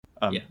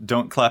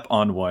Don't clap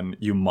on one,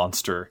 you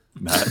monster,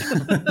 Matt.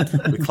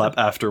 We clap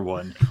after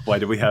one. Why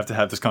do we have to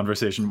have this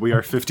conversation? We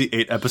are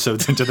 58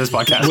 episodes into this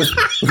podcast.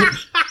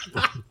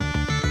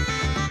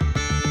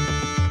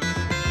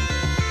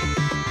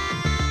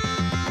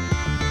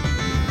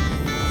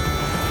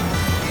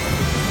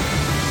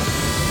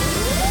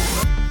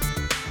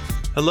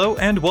 Hello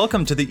and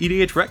welcome to the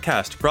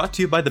EDHRECast, brought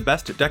to you by the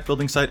best deck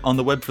building site on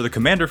the web for the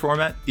Commander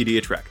format,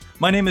 EDHREC.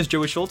 My name is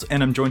Joey Schultz,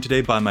 and I'm joined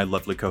today by my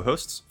lovely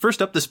co-hosts.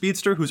 First up, the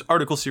speedster whose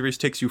article series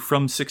takes you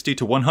from 60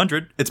 to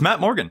 100. It's Matt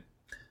Morgan.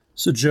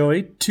 So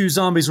Joey, two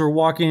zombies were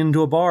walking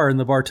into a bar and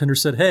the bartender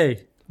said,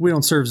 "Hey, we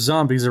don't serve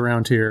zombies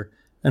around here."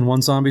 And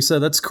one zombie said,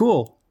 "That's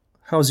cool.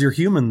 How's your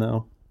human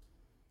though?"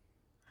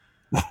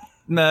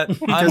 Matt,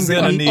 I'm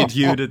gonna need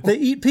you to... They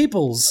eat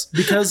peoples,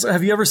 because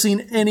have you ever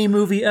seen any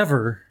movie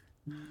ever?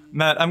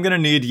 Matt, I'm going to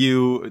need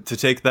you to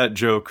take that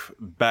joke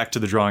back to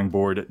the drawing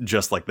board,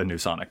 just like the new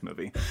Sonic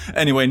movie.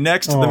 Anyway,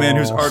 next, the man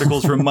whose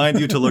articles remind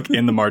you to look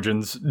in the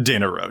margins,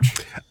 Dana Roach.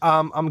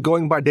 I'm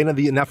going by Dana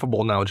the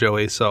Ineffable now,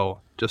 Joey,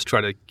 so just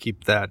try to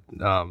keep that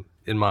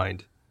in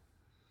mind.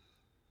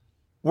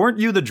 Weren't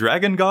you the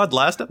Dragon God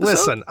last episode?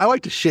 Listen, I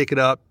like to shake it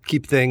up,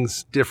 keep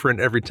things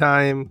different every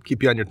time,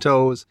 keep you on your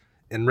toes,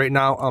 and right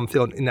now I'm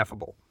feeling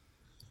ineffable.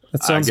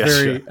 That sounds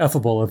very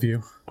effable of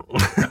you.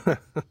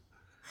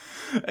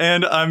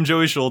 And I'm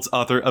Joey Schultz,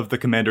 author of the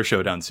Commander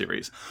Showdown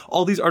series.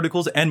 All these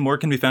articles and more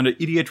can be found at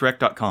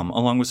EDHREC.com,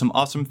 along with some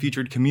awesome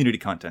featured community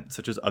content,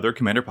 such as other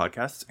Commander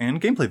podcasts and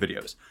gameplay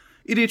videos.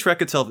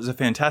 EDHREC itself is a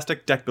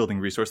fantastic deck building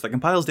resource that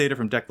compiles data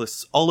from deck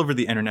lists all over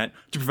the internet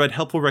to provide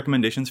helpful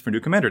recommendations for new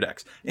Commander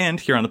decks. And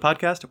here on the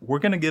podcast, we're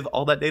going to give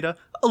all that data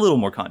a little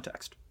more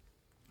context.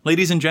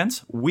 Ladies and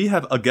gents, we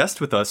have a guest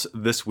with us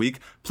this week.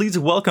 Please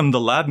welcome the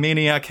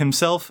LabManiac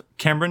himself,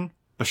 Cameron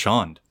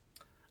Bachand.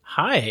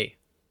 Hi.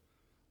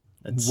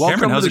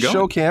 Welcome to the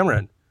show,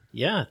 Cameron.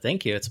 Yeah,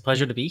 thank you. It's a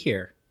pleasure to be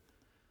here.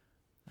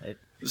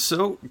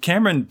 So,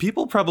 Cameron,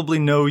 people probably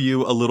know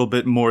you a little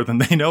bit more than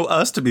they know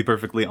us, to be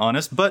perfectly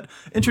honest, but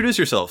introduce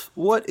yourself.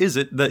 What is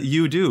it that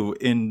you do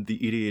in the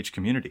EDH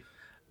community?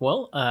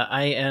 Well,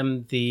 I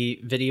am the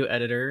video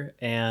editor,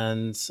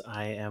 and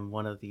I am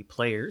one of the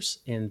players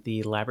in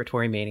the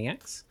Laboratory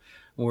Maniacs.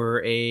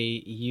 We're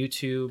a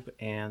YouTube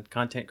and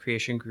content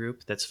creation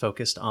group that's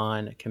focused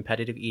on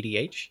competitive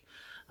EDH.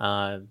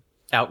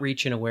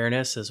 Outreach and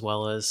awareness, as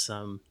well as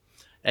some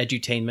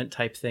edutainment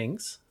type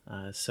things.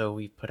 So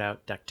we've put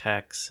out deck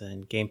techs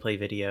and gameplay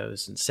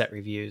videos and set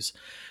reviews,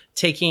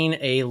 taking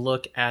a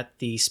look at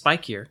the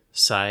spikier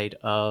side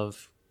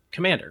of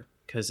Commander,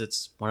 because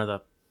it's one of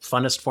the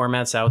funnest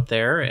formats out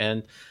there.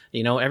 And,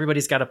 you know,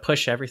 everybody's got to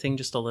push everything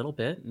just a little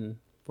bit. And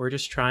we're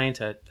just trying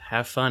to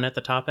have fun at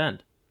the top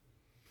end.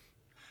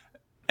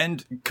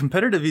 And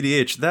competitive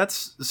EDH,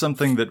 that's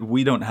something that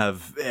we don't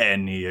have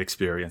any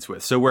experience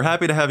with. So we're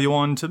happy to have you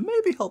on to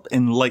maybe help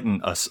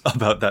enlighten us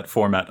about that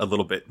format a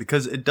little bit,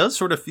 because it does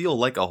sort of feel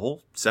like a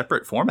whole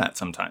separate format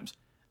sometimes.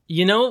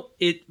 You know,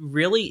 it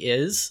really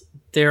is.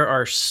 There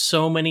are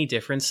so many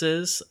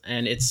differences,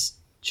 and it's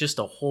just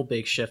a whole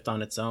big shift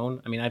on its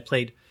own. I mean, I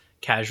played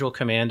casual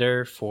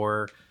Commander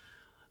for,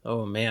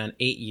 8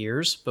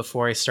 years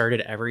before I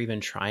started ever even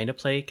trying to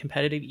play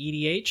competitive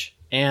EDH.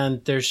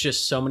 And there's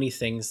just so many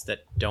things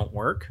that don't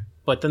work.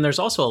 But then there's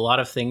also a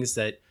lot of things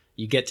that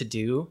you get to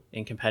do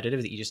in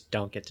competitive that you just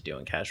don't get to do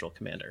in casual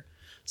Commander.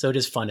 So it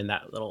is fun in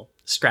that little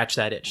scratch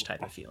that itch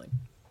type of feeling.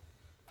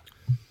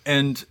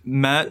 And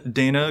Matt,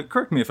 Dana,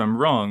 correct me if I'm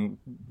wrong,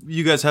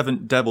 you guys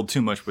haven't dabbled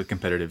too much with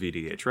competitive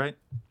EDH, right?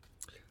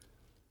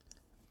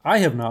 I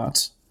have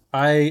not.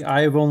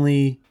 I've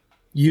only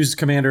used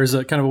Commander as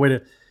a kind of a way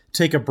to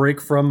take a break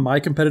from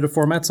my competitive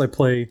formats. I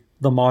play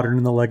the Modern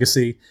and the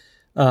Legacy.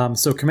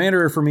 So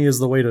Commander for me is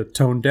the way to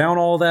tone down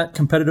all that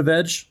competitive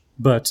edge,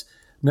 but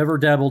never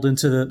dabbled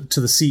into the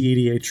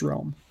CEDH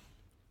realm.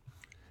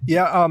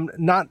 Yeah,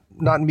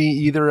 not me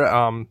either.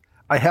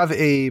 I have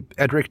a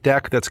Edric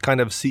deck that's kind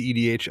of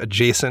CEDH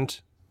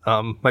adjacent.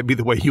 Might be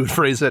the way you would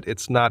phrase it.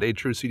 It's not a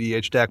true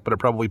CEDH deck, but it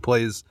probably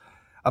plays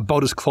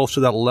about as close to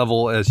that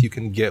level as you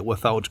can get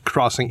without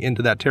crossing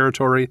into that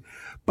territory.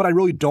 But I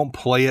really don't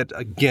play it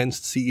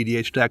against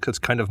CEDH decks. It's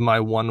kind of my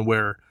one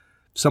where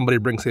somebody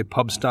brings a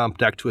pub stomp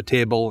deck to a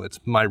table. It's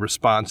my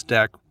response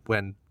deck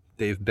when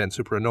they've been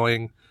super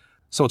annoying.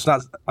 So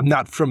I'm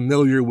not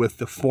familiar with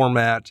the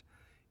format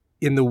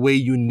in the way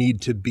you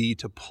need to be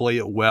to play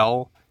it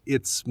well.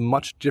 It's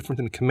much different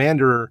than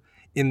Commander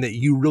in that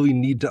you really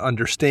need to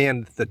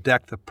understand the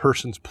deck the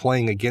person's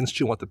playing against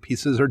you and what the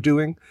pieces are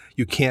doing.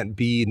 You can't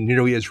be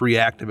nearly as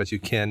reactive as you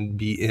can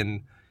be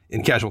in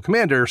casual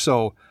Commander.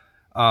 So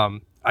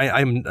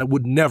I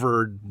would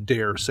never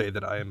dare say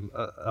that I am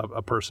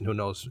a person who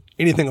knows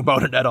anything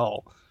about it at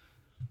all.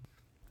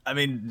 I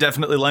mean,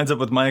 definitely lines up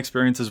with my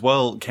experience as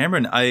well.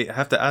 Cameron, I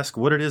have to ask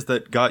what it is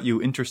that got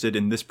you interested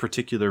in this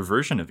particular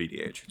version of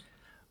EDH.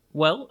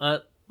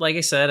 Well, like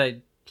I said, I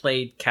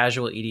played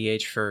casual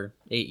EDH for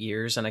 8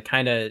 years, and I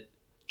kind of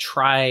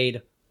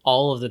tried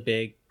all of the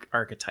big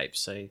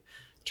archetypes. I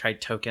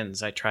tried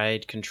tokens, I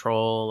tried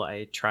control,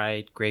 I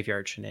tried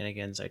graveyard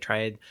shenanigans, I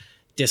tried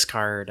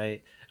discard.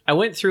 I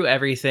went through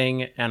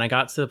everything, and I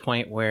got to the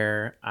point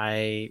where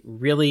I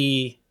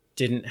really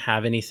didn't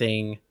have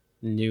anything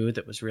new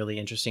that was really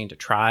interesting to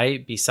try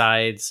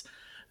besides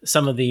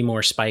some of the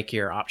more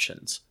spikier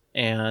options.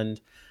 And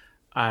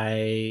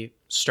I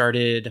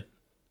started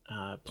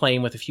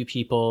playing with a few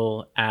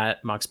people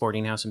at Mox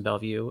Boarding House in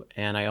Bellevue,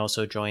 and I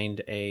also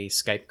joined a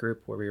Skype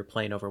group where we were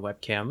playing over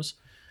webcams.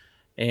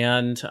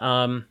 And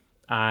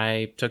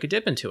I took a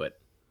dip into it.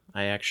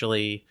 I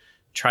actually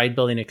tried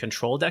building a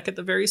control deck at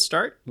the very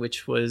start,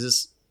 which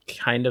was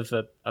kind of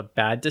a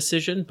bad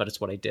decision, but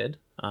it's what I did.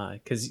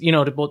 Because,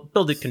 to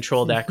build a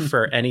control deck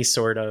for any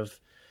sort of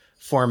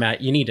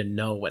format, you need to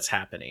know what's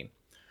happening.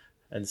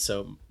 And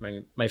so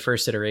my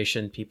first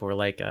iteration, people were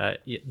like,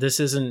 this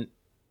isn't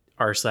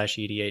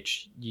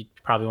r/EDH. You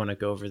probably want to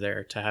go over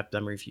there to have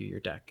them review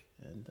your deck.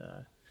 And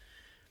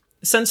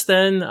since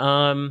then,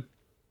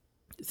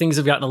 things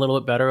have gotten a little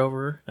bit better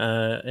over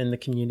in the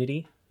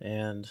community.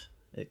 And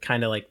it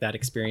kind of like that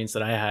experience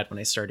that I had when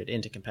I started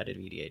into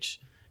competitive EDH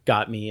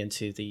got me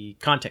into the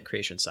content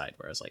creation side,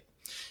 where I was like,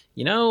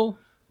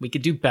 we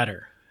could do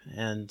better.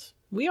 And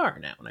we are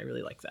now. And I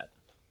really like that.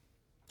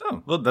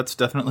 Oh, well, that's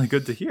definitely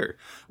good to hear.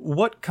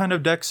 What kind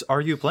of decks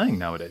are you playing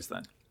nowadays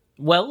then?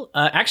 Well,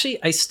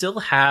 actually, I still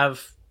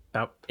have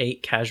about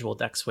 8 casual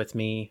decks with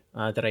me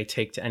that I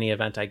take to any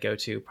event I go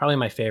to. Probably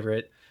my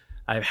favorite.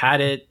 I've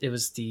had it. It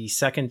was the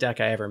second deck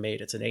I ever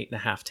made. It's an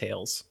 8.5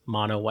 tails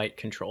mono white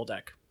control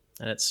deck.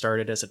 And it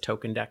started as a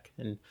token deck.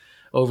 And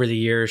over the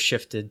years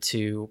shifted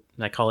to,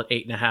 I call it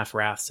 8.5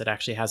 wraths. It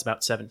actually has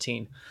about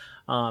 17.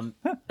 And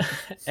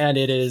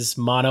it is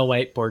mono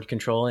white board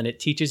control. And it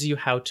teaches you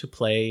how to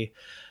play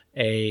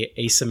a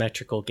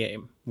asymmetrical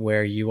game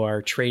where you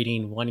are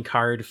trading one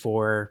card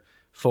for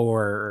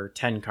 4 or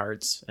 10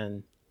 cards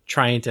and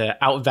trying to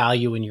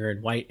outvalue when you're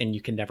in white and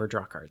you can never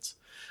draw cards.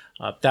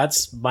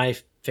 That's my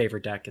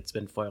favorite deck. It's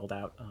been foiled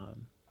out.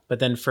 But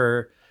then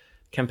for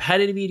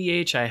competitive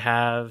EDH, I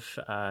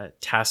have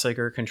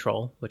Tassiger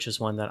Control, which is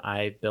one that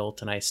I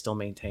built and I still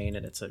maintain,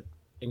 and it's an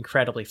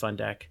incredibly fun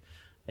deck.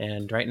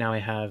 And right now I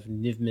have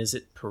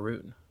Niv-Mizzet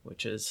Perun,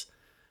 which is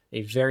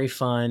a very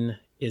fun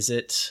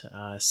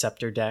Izzet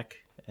Scepter deck,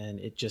 and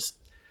it just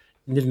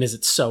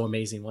Niv-Mizzet's so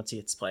amazing once he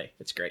hits play.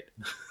 It's great.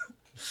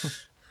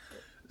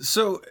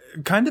 So,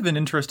 kind of an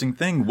interesting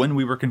thing when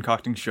we were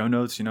concocting show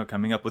notes,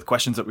 coming up with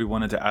questions that we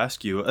wanted to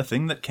ask you, a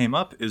thing that came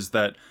up is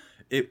that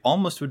it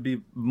almost would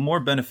be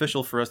more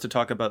beneficial for us to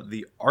talk about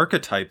the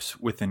archetypes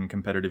within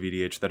competitive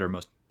EDH that are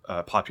most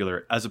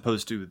popular, as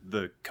opposed to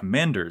the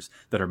commanders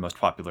that are most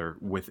popular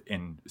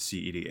within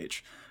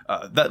CEDH.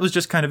 That was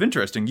just kind of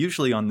interesting.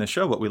 Usually on this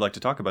show, what we like to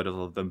talk about is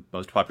the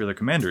most popular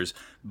commanders,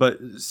 but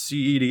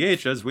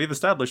CEDH, as we've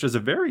established, is a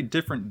very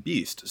different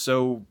beast.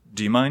 So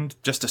do you mind,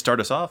 just to start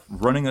us off,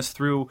 running us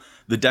through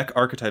the deck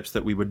archetypes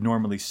that we would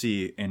normally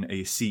see in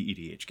a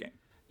CEDH game?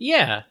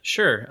 Yeah,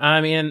 sure.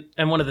 I mean,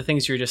 and one of the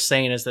things you were just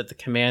saying is that the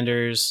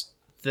commanders,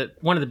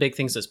 one of the big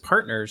things as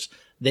partners,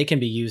 they can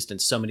be used in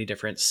so many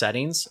different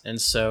settings.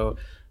 And so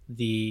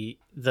the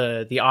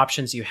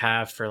options you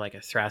have for like a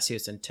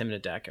Thrasios and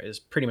Tymna deck is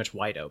pretty much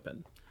wide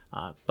open.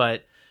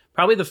 But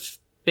probably the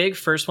big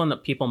first one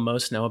that people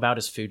most know about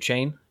is Food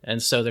Chain.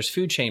 And so there's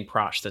Food Chain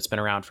Prosh that's been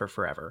around for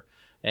forever.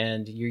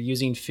 And you're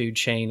using Food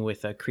Chain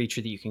with a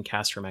creature that you can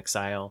cast from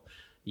exile.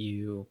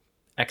 You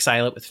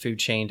exile it with Food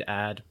Chain to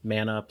add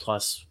mana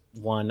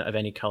 +1 of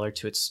any color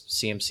to its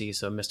CMC.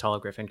 So Mist Hollow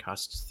Griffin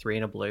costs 3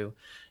 and a blue,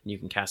 and you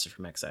can cast it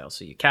from exile.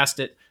 So you cast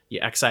it, you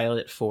exile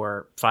it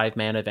for 5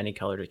 mana of any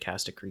color to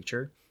cast a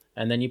creature,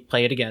 and then you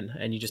play it again,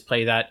 and you just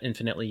play that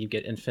infinitely. You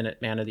get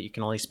infinite mana that you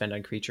can only spend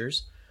on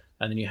creatures,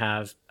 and then you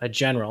have a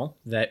general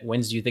that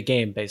wins you the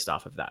game based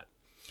off of that.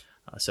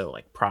 So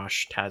like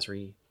Prosh,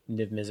 Tazri,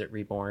 Niv-Mizzet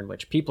Reborn,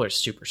 which people are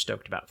super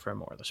stoked about for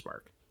More of the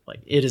Spark.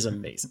 Like, it is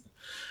amazing.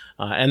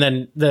 And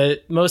then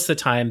most of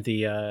the time,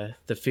 the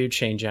Food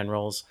Chain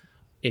generals,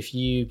 if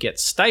you get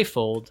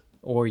stifled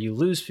or you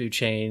lose Food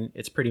Chain,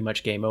 it's pretty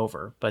much game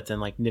over. But then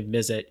like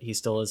Niv-Mizzet, he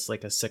still is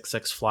like a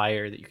 6/6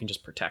 flyer that you can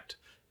just protect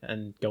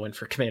and go in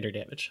for commander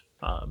damage.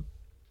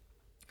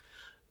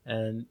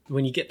 And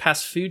when you get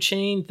past Food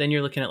Chain, then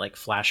you're looking at like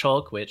Flash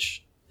Hulk,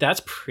 which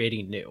that's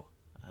pretty new.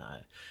 I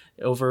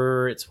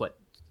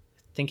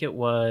think it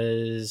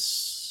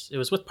was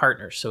with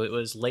partners. So it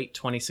was late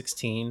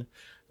 2016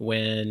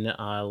 when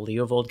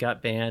Leovold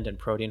got banned and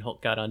Protean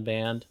Hulk got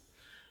unbanned.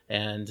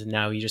 And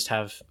now you just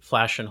have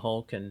Flash and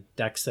Hulk and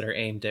decks that are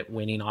aimed at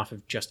winning off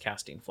of just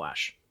casting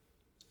Flash.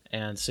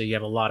 And so you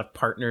have a lot of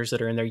partners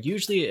that are in there.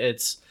 Usually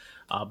it's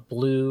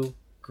blue,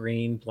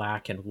 green,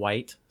 black, and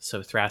white. So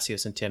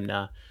Thrasios and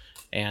Tymna.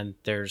 And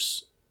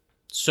there's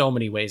so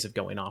many ways of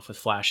going off with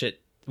Flash.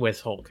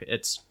 With Hulk,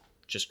 it's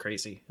just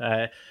crazy.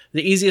 The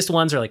easiest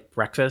ones are like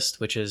Breakfast,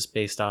 which is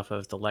based off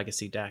of the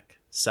Legacy deck.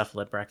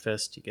 Cephalid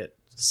Breakfast. You get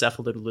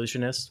Cephalid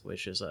Illusionist,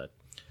 which is a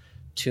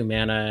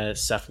 2-mana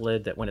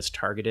Cephalid that when it's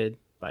targeted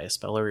by a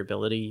spell or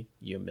ability,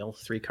 you mill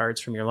 3 cards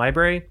from your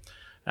library.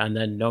 And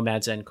then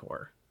Nomad's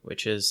Encore,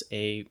 which is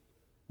a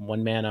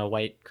 1 mana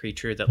white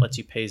creature that lets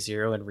you pay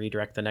 0 and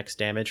redirect the next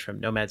damage from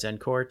Nomad's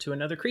Encore to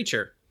another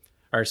creature.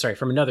 Or sorry,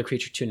 from another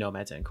creature to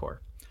Nomad's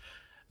Encore.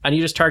 And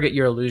you just target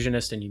your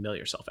illusionist and you mill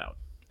yourself out.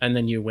 And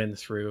then you win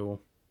through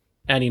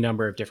any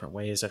number of different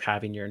ways of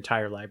having your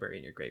entire library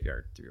in your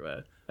graveyard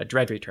through a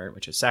Dread Return,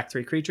 which is sack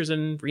 3 creatures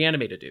and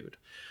reanimate a dude.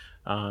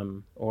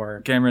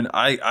 Or Cameron,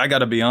 I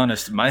gotta be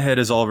honest, my head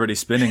is already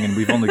spinning and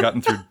we've only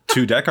gotten through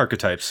 2 deck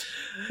archetypes.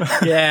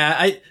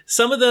 Yeah,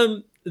 some of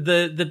them,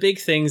 the big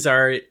things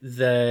are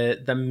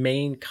the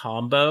main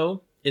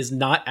combo is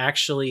not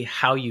actually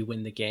how you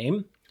win the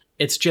game.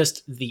 It's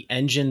just the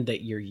engine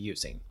that you're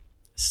using.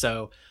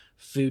 So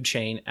Food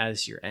Chain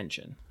as your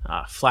engine,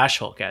 Flash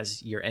Hulk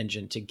as your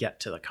engine to get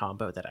to the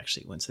combo that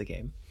actually wins the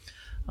game.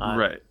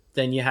 Right.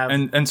 Then you have...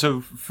 And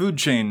so Food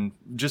Chain,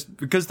 just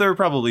because there are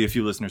probably a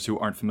few listeners who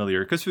aren't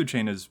familiar, because Food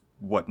Chain is,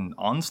 what, an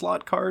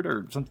Onslaught card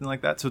or something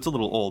like that? So it's a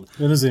little old.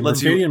 It is a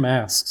Mercadian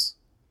Masks.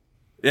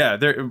 Yeah,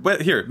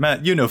 but here,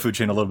 Matt, you know Food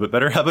Chain a little bit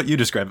better. How about you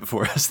describe it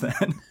for us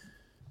then?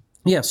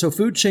 Yeah, so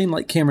Food Chain,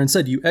 like Cameron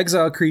said, you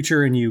exile a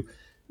creature and you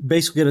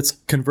basically get its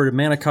converted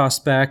mana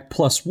cost back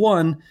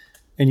 +1,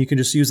 and you can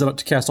just use that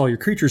to cast all your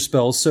creature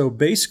spells. So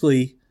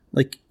basically,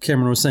 like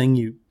Cameron was saying,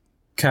 you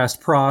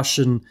cast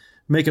Prosh and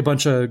make a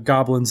bunch of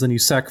goblins, then you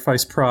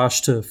sacrifice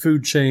Prosh to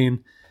Food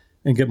Chain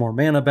and get more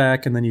mana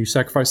back, and then you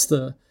sacrifice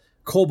the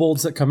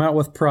kobolds that come out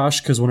with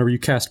Prosh, because whenever you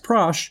cast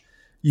Prosh,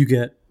 you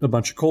get a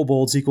bunch of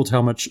kobolds equal to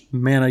how much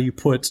mana you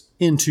put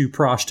into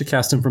Prosh to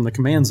cast him from the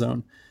command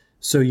zone.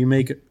 So you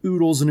make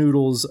oodles and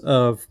oodles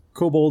of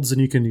kobolds,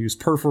 and you can use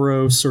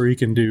Perforos, or you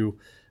can do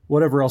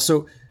whatever else.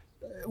 So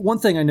one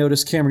thing I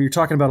noticed, Cameron, you're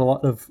talking about a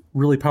lot of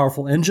really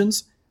powerful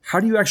engines.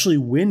 How do you actually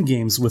win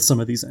games with some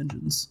of these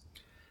engines?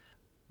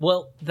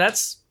 Well,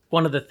 that's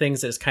one of the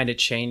things that has kind of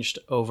changed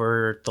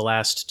over the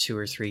last 2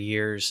 or 3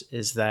 years,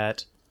 is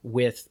that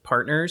with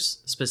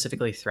partners,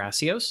 specifically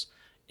Thrasios,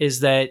 is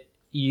that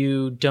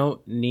you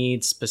don't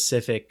need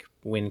specific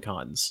win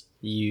cons.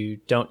 You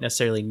don't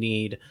necessarily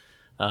need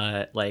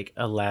like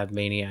a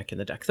LabManiac in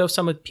the deck, though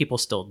some people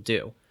still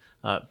do.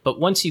 But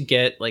once you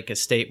get like a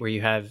state where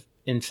you have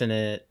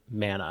infinite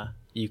mana,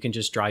 you can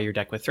just draw your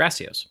deck with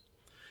Thrasios.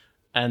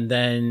 And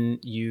then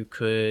you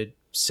could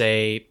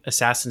say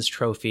Assassin's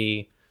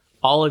Trophy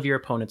all of your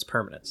opponent's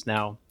permanents.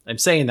 Now, I'm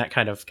saying that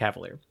kind of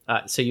cavalier.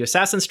 So you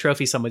Assassin's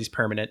Trophy somebody's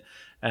permanent,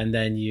 and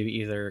then you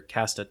either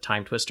cast a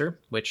Time Twister,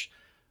 which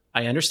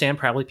I understand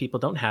probably people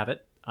don't have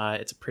it.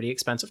 It's a pretty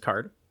expensive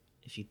card.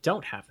 If you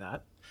don't have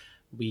that,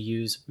 we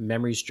use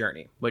Memory's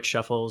Journey, which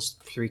shuffles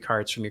 3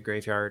 cards from your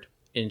graveyard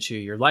into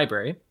your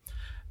library,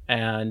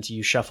 and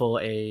you shuffle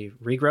a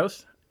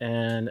Regrowth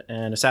and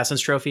an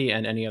Assassin's Trophy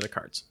and any other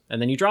cards.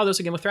 And then you draw those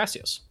again with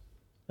Thrasios.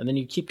 And then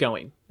you keep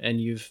going,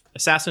 and you've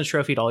Assassin's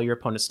Trophied all your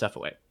opponent's stuff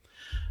away.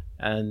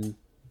 And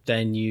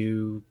then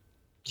you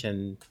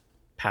can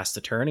pass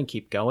the turn and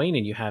keep going,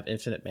 and you have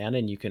infinite mana,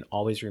 and you can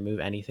always remove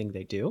anything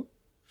they do.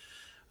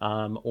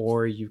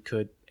 Or you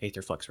could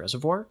Aetherflux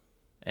Reservoir,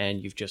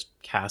 and you've just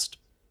cast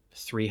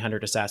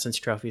 300 Assassin's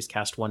Trophies,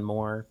 cast 1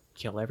 more,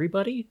 kill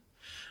everybody.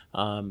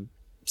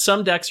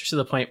 Some decks are to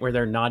the point where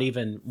they're not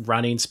even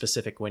running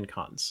specific win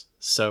cons.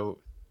 So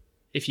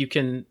if you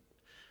can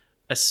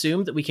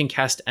assume that we can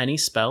cast any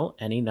spell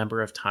any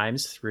number of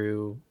times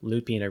through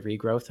looping a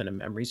Regrowth and a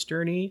Memory's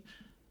Journey,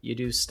 you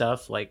do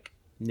stuff like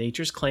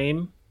Nature's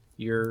Claim,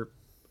 your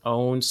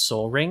own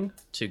Soul Ring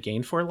to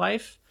gain 4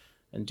 life,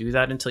 and do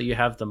that until you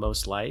have the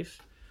most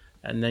life.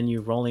 And then you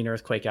Rolling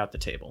Earthquake out the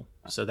table.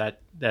 So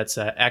that's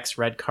a X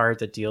red card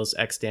that deals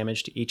X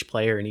damage to each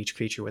player and each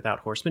creature without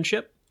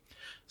horsemanship.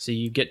 So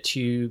you get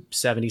to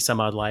 70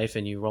 some odd life,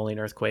 and you Rolling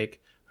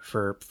Earthquake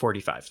for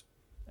 45,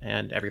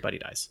 and everybody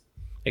dies.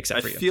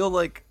 Except for you. I feel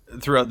like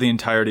throughout the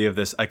entirety of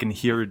this, I can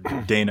hear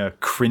Dana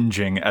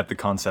cringing at the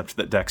concept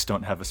that decks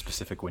don't have a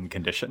specific win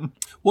condition.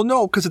 Well,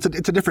 no, because it's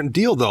a different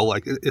deal though.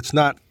 Like it's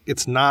not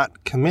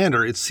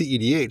Commander, it's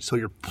CEDH. So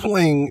you're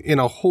playing in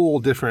a whole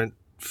different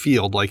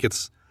field. Like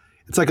it's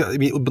like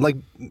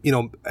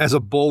as a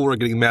bowler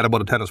getting mad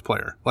about a tennis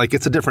player. Like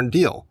it's a different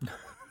deal.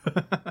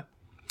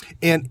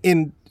 And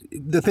in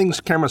the things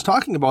Cameron's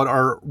talking about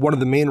are one of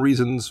the main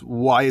reasons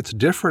why it's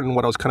different, and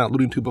what I was kind of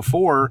alluding to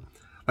before.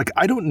 Like,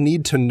 I don't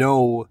need to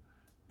know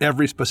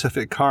every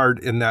specific card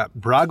in that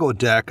Brago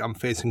deck I'm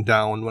facing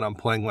down when I'm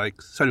playing like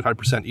 75%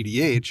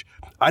 EDH.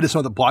 I just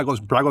know that Brago's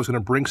going to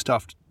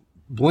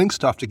blink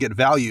stuff to get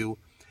value,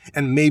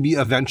 and maybe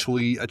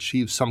eventually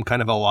achieve some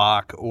kind of a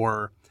lock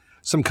or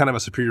some kind of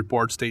a superior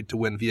board state to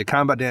win via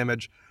combat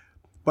damage.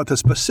 But the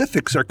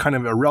specifics are kind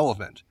of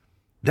irrelevant.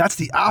 That's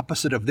the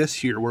opposite of this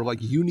here, where like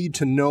you need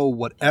to know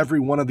what every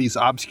one of these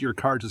obscure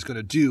cards is going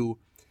to do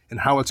and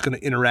how it's going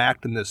to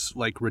interact in this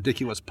like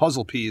ridiculous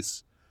puzzle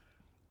piece.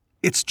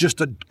 It's just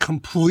a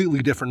completely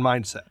different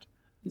mindset.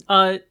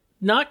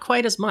 Not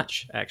quite as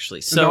much,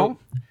 actually. So, no?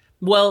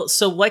 Well,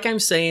 so like I'm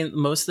saying,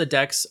 most of the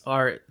decks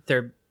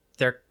they're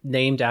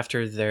named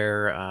after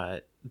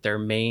their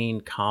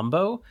main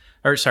combo,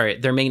 or sorry,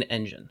 their main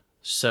engine.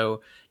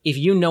 So if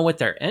you know what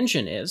their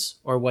engine is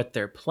or what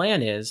their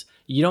plan is,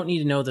 you don't need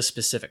to know the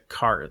specific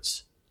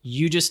cards.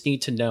 You just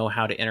need to know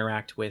how to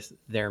interact with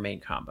their main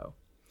combo.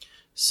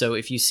 So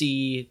if you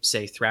see,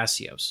 say,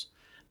 Thrasios,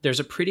 there's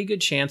a pretty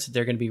good chance that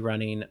they're going to be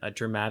running a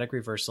Dramatic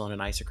Reversal and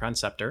an Isochron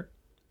Scepter,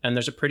 and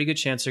there's a pretty good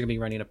chance they're going to be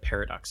running a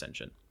Paradox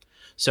Engine.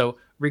 So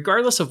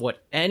regardless of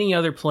what any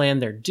other plan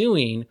they're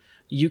doing,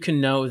 you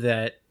can know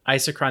that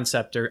Isochron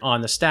Scepter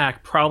on the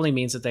stack probably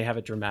means that they have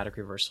a Dramatic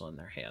Reversal in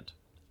their hand.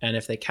 And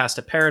if they cast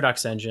a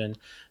Paradox Engine,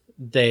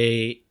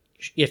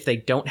 if they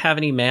don't have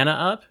any mana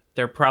up,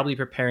 they're probably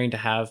preparing to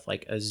have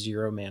like a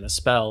 0 mana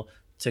spell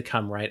to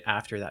come right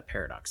after that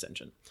Paradox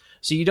Engine.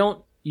 So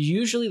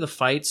usually the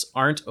fights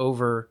aren't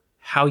over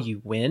how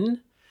you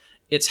win.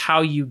 It's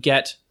how you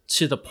get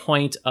to the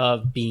point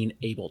of being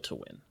able to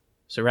win.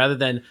 So rather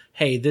than,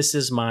 hey, this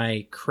is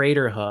my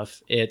Crater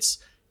Hoof, it's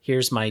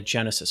here's my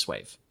Genesis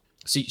Wave.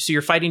 So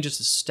you're fighting just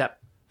a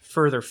step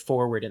further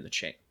forward in the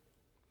chain.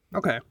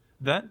 Okay.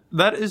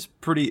 That is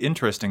pretty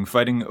interesting,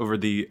 fighting over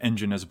the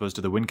engine as opposed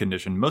to the win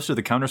condition. Most of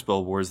the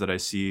counterspell wars that I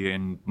see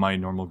in my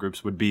normal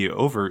groups would be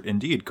over,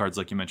 indeed, cards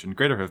like you mentioned,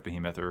 Greater Hoof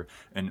Behemoth or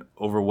an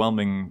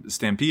overwhelming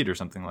Stampede or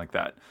something like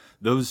that.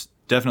 Those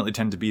definitely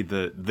tend to be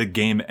the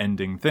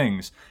game-ending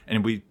things,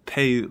 and we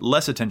pay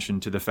less attention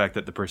to the fact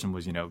that the person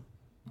was,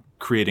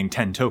 creating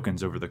 10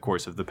 tokens over the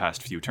course of the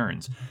past few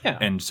turns. Yeah.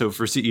 And so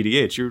for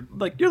CEDH, you're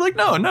like,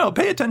 no,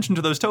 pay attention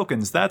to those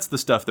tokens. That's the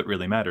stuff that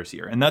really matters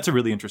here. And that's a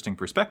really interesting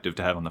perspective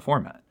to have on the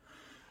format.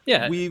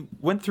 Yeah. We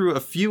went through a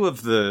few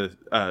of the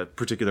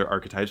particular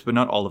archetypes, but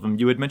not all of them.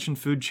 You had mentioned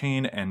Food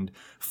Chain and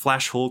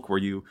Flash Hulk, where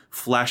you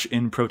flash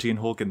in Protean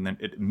Hulk and then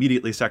it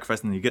immediately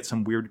sacrifices, and then you get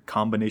some weird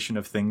combination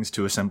of things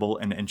to assemble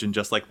an engine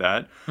just like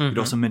that. Mm-hmm. You'd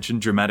also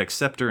mentioned Dramatic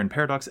Scepter and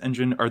Paradox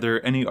Engine. Are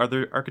there any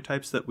other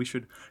archetypes that we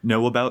should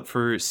know about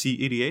for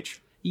CEDH?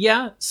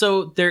 Yeah,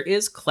 so there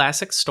is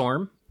Classic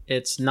Storm.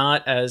 It's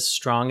not as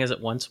strong as it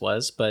once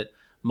was, but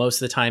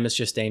most of the time it's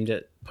just aimed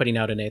at putting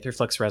out an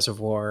Aetherflux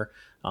Reservoir,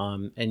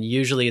 and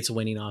usually it's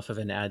winning off of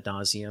an Ad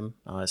Nauseam.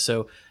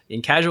 So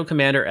in Casual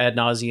Commander, Ad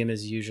Nauseam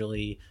is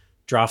usually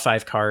draw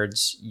 5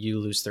 cards, you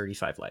lose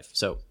 35 life.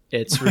 So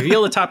it's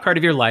reveal the top card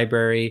of your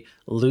library,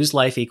 lose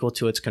life equal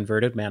to its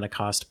converted mana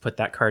cost, put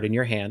that card in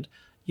your hand.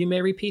 You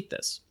may repeat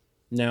this.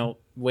 Now,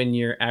 when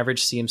your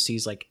average CMC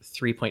is like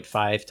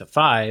 3.5 to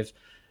 5,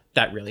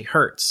 that really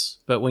hurts.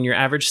 But when your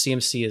average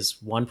CMC is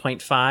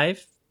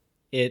 1.5,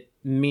 it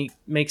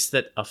makes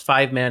that a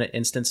 5 mana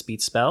instant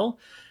speed spell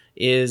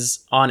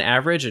is on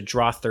average a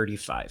draw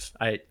 35.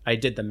 I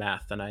did the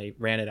math and I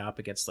ran it up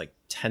against like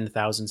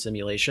 10,000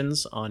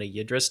 simulations on a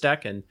Yidris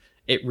deck, and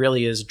it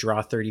really is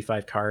draw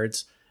 35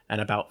 cards, and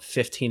about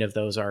 15 of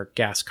those are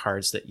gas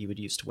cards that you would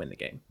use to win the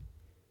game.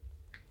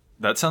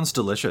 That sounds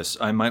delicious.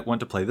 I might want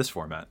to play this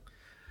format.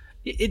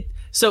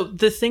 So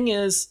the thing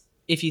is,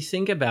 if you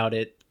think about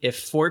it, if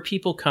 4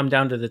 people come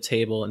down to the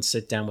table and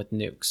sit down with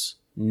nukes,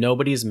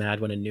 nobody's mad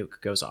when a nuke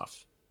goes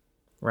off,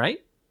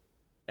 right?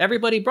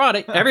 Everybody brought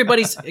it.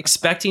 Everybody's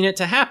expecting it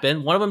to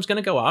happen. One of them's going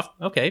to go off.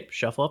 Okay,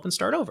 shuffle up and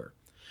start over.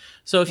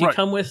 So if you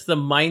come with the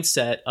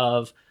mindset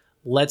of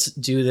let's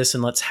do this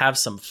and let's have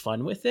some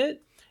fun with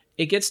it,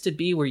 it gets to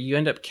be where you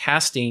end up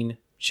casting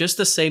just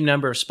the same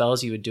number of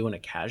spells you would do in a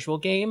casual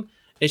game.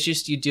 It's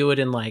just you do it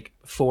in like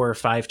 4 or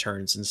 5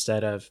 turns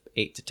instead of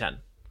 8 to 10.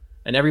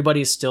 And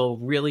everybody's still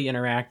really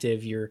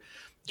interactive.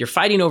 You're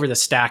fighting over the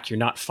stack. You're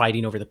not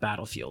fighting over the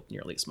battlefield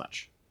nearly as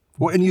much.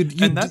 Well, and you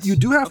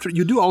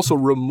do also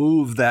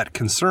remove that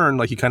concern,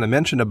 like you kind of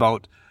mentioned,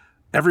 about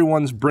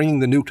everyone's bringing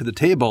the nuke to the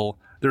table.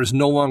 There's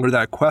no longer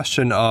that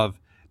question of,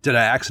 did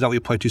I accidentally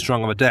play too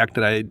strong of a deck?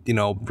 Did I,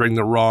 bring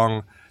the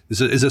wrong? Is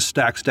this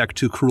stack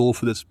too cruel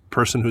for this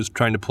person who's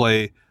trying to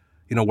play,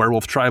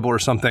 Werewolf Tribal or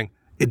something?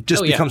 It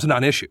just becomes a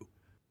non-issue.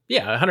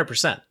 Yeah,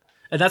 100%.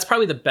 And that's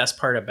probably the best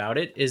part about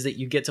it, is that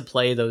you get to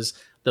play those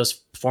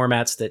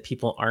formats that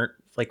people aren't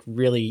like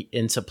really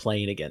into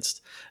playing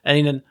against.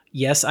 And then,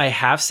 yes, I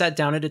have sat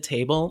down at a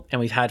table and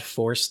we've had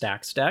 4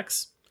 Stacks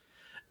decks,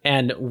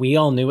 and we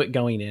all knew it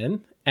going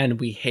in and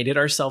we hated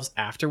ourselves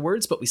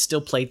afterwards, but we still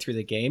played through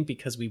the game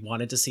because we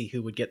wanted to see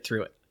who would get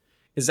through it.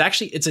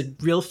 It's a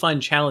real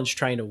fun challenge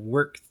trying to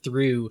work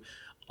through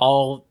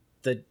all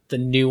the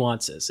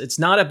nuances. It's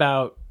not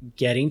about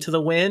getting to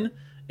the win.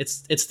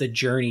 It's the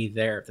journey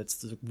there that's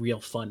the real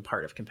fun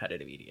part of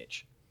competitive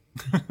EDH.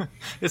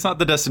 It's not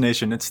the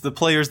destination. It's the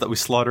players that we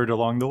slaughtered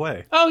along the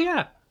way. Oh,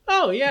 yeah.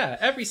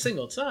 Every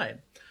single time.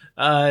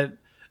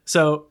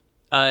 So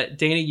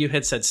Dana, you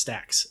had said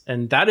Stacks.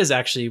 And that is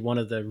actually one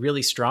of the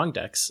really strong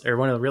decks, or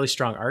one of the really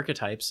strong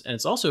archetypes. And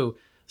it's also,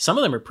 some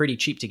of them are pretty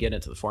cheap to get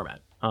into the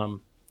format.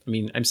 I'm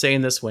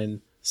saying this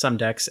when some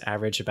decks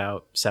average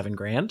about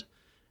 $7,000.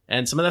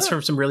 And some of that's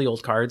from some really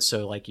old cards.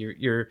 So like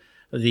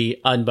the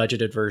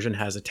unbudgeted version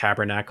has a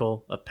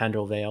Tabernacle, a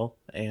Pendrel Veil,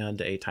 and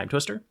a Time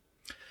Twister.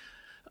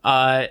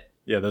 Yeah,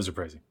 those are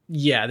crazy.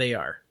 Yeah, they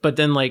are. But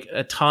then like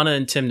a Tana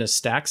and Timna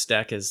Stacks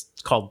deck is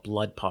called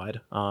Blood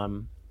Pod,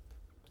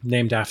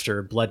 named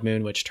after Blood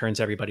Moon, which turns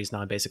everybody's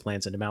non-basic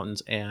lands into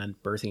mountains,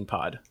 and Birthing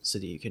Pod, so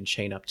that you can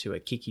chain up to a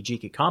Kiki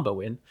Jiki combo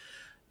win,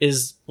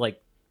 is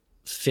like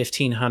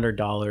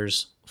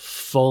 $1,500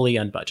 fully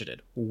unbudgeted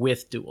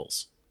with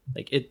duels.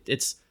 Like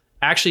it's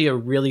actually a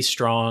really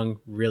strong,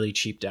 really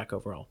cheap deck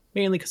overall,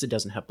 mainly because it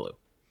doesn't have blue.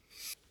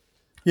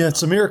 Yeah,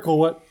 it's a miracle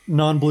what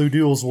non-blue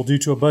duels will do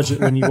to a budget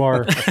when you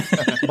are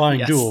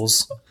buying Yes.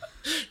 duels.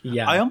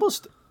 Yeah.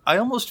 I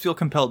almost feel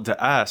compelled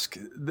to ask.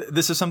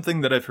 This is something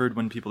that I've heard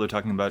when people are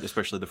talking about,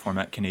 especially the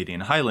format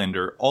Canadian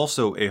Highlander,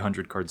 also a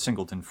 100-card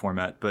singleton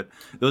format, but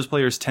those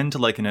players tend to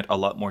liken it a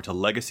lot more to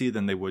Legacy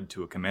than they would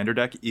to a Commander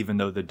deck, even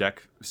though the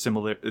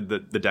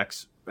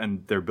decks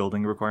and their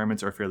building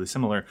requirements are fairly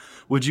similar.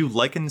 Would you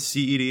liken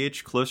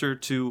CEDH closer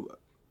to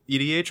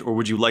EDH, or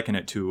would you liken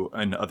it to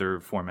another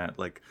format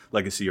like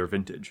Legacy or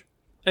Vintage?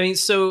 I mean,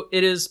 so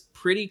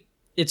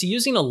it's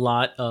using a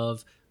lot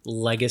of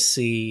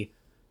Legacy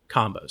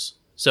combos.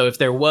 So if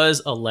there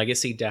was a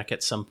Legacy deck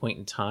at some point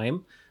in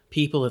time,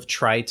 people have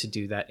tried to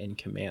do that in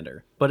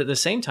Commander. But at the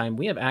same time,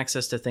 we have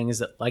access to things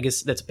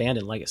that's banned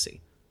in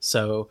Legacy.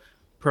 So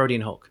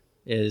Protean Hulk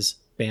is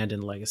banned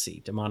in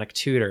Legacy. Demonic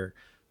Tutor,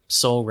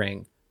 Soul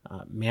Ring,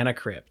 Mana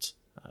Crypt,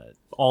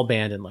 all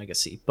banned in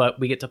Legacy. But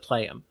we get to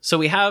play them. So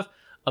we have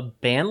a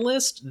ban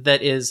list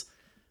that is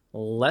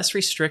less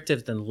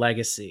restrictive than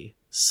Legacy,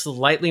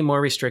 slightly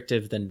more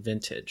restrictive than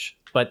Vintage.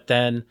 But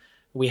then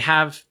we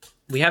have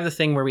the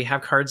thing where we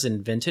have cards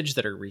in Vintage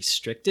that are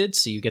restricted,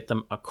 so you get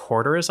them a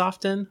quarter as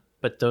often,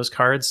 but those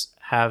cards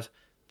have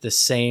the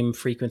same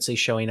frequency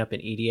showing up in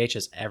EDH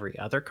as every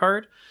other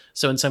card.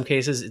 So in some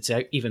cases, it's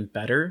even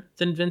better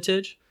than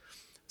Vintage.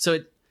 So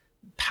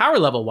power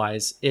level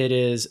wise, it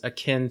is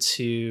akin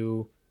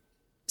to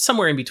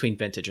somewhere in between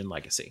Vintage and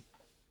Legacy.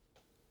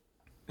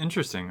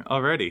 Interesting.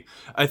 Alrighty.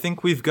 I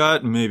think we've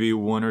got maybe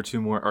one or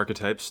two more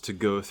archetypes to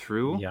go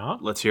through. Yeah.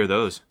 Let's hear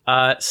those.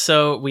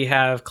 So we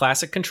have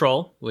Classic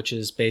Control, which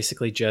is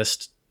basically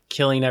just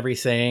killing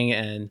everything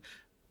and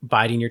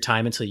biding your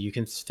time until you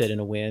can fit in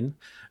a win.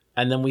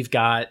 And then we've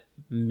got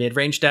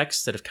mid-range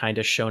decks that have kind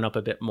of shown up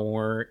a bit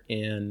more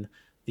in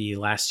the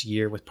last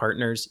year with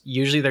partners.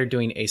 Usually they're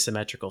doing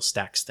asymmetrical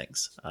stacks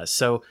things.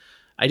 So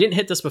I didn't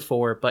hit this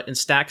before, but in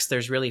stacks,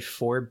 there's really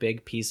 4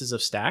 big pieces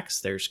of stacks.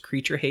 There's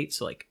creature hate,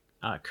 so like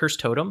Cursed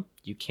Totem,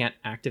 you can't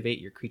activate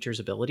your creature's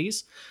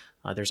abilities.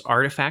 There's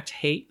Artifact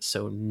Hate,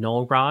 so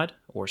Null Rod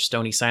or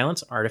Stony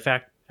Silence.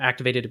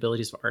 Activated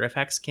abilities of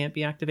artifacts can't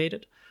be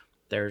activated.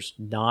 There's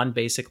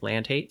non-basic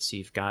land hate, so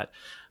you've got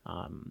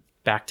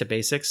back to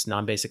basics,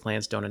 non-basic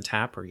lands don't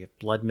untap, or you have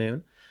Blood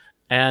Moon.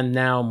 And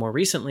now, more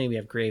recently, we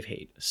have Grave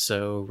Hate,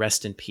 so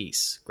Rest in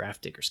Peace,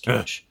 Grafdigger's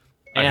Cage.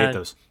 I hate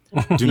those.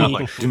 Do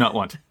not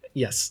want.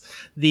 Yes.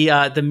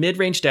 The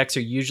mid-range decks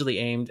are usually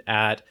aimed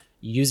at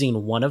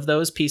using one of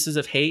those pieces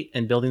of hate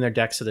and building their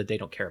deck so that they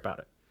don't care about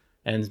it.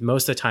 And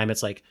most of the time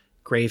it's like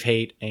Grave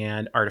Hate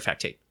and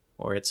Artifact Hate,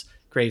 or it's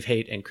Grave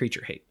Hate and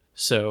Creature Hate.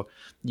 So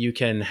you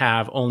can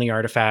have only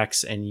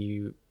artifacts, and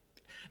you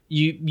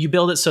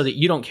build it so that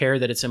you don't care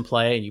that it's in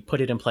play, and you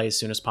put it in play as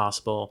soon as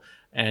possible,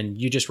 and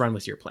you just run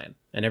with your plan,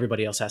 and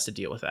everybody else has to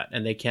deal with that,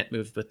 and they can't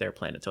move with their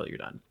plan until you're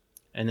done.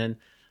 And then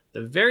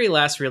the very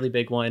last really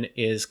big one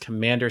is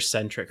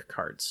commander-centric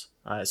cards.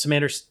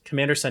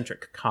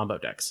 Commander-centric combo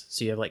decks.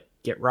 So you have like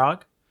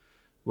Gitrog,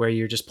 where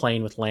you're just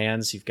playing with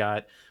lands. You've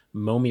got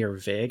Momir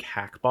Vig,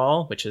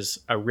 Hackball, which is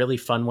a really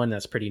fun one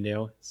that's pretty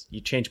new. You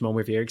change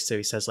Momir Vig so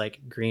he says like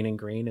green and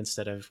green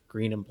instead of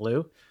green and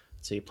blue.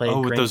 So you play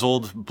with those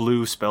old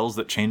blue spells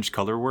that change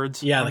color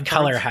words? Yeah, the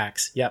color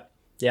hacks. Yep.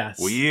 Yeah.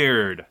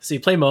 Weird. So you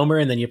play Momir,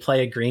 and then you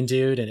play a green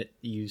dude, and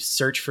you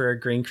search for a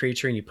green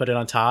creature, and you put it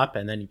on top,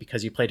 and then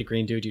because you played a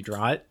green dude, you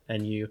draw it,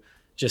 and you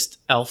just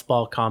elf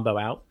ball combo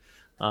out.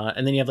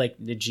 And then you have like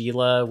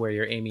Nagila, where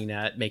you're aiming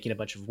at making a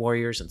bunch of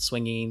warriors and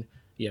swinging.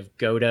 You have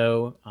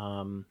Godo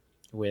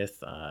with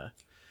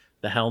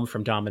the Helm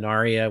from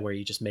Dominaria, where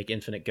you just make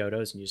infinite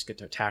Godos and you just get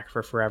to attack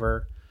for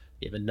forever.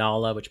 You have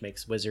Anala, which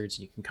makes wizards,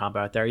 and you can combo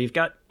out there. You've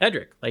got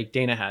Edric, like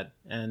Dana had,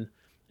 and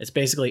it's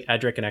basically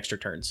Edric and extra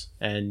turns,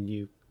 and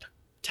you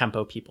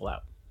tempo people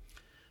out.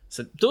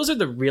 So those are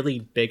the really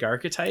big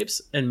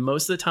archetypes, and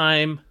most of the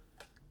time,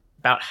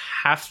 about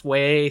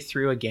halfway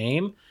through a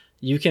game,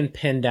 you can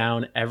pin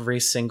down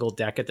every single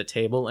deck at the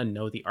table and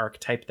know the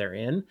archetype they're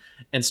in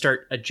and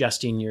start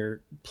adjusting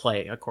your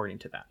play according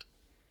to that.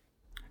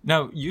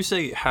 Now, you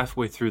say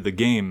halfway through the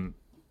game,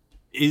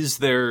 is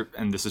there,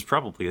 and this is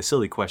probably a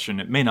silly question,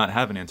 it may not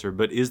have an answer,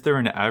 but is there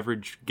an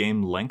average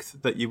game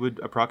length that you would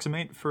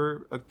approximate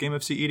for a game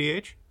of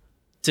CEDH?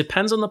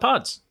 Depends on the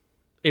pods.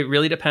 It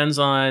really depends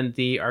on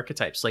the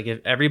archetypes. Like if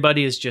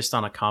everybody is just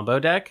on a combo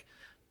deck,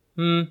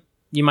 you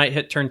might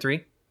hit turn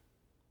 3.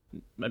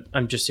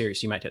 I'm just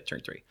serious. You might hit turn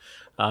 3.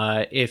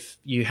 If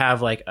you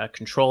have like a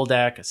control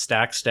deck, a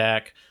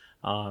stack,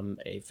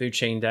 a food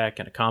chain deck,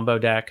 and a combo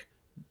deck,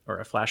 or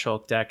a Flash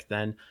Hulk deck,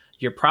 then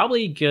you're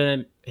probably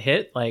gonna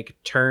hit like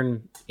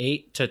turn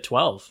 8 to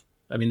 12.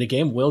 I mean, the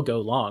game will go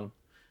long.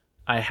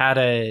 I had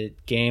a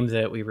game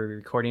that we were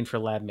recording for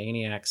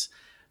LabManiacs,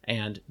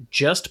 and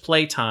just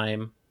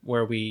playtime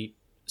where we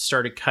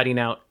started cutting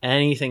out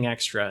anything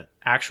extra.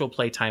 Actual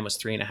playtime was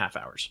 3.5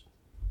 hours.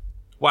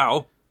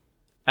 Wow.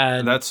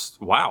 And that's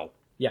wow.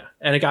 Yeah.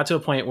 And it got to a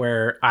point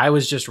where I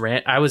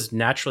was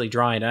naturally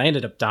drawing. I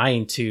ended up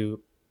dying to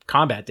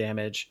combat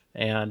damage,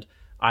 and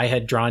I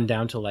had drawn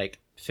down to like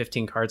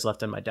 15 cards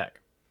left in my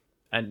deck,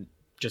 and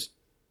just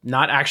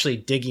not actually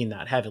digging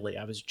that heavily.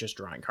 I was just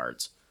drawing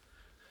cards.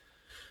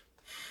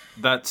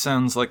 That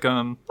sounds like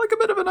a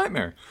bit of a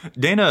nightmare.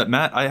 Dana,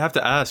 Matt, I have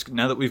to ask,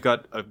 now that we've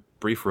got a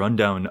brief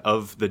rundown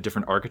of the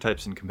different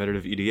archetypes in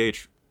competitive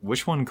EDH,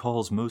 which one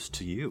calls most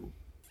to you?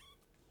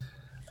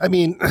 I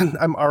mean,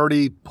 I'm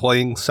already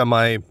playing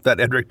that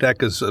Edric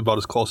deck is about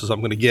as close as I'm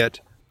going to get.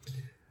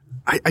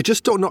 I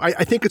just don't know.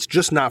 I think it's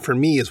just not for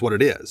me is what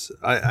it is.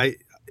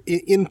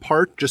 In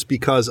part just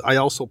because I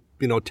also,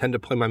 tend to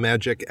play my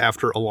Magic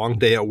after a long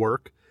day at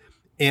work,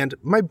 and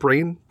my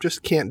brain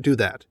just can't do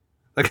that.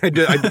 Like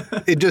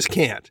it just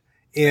can't.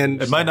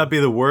 And it might not be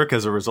the work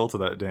as a result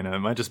of that, Dana. It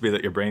might just be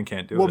that your brain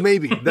can't do it. Well,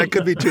 maybe that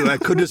could be too. That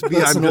could just be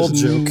old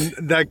joke.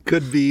 That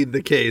could be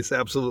the case.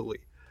 Absolutely.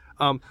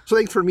 So I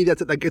think for me,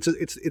 that's like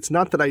it's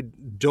not that I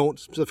don't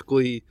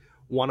specifically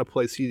want to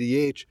play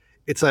CDH.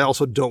 It's I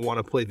also don't want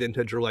to play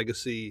Vintage or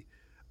Legacy.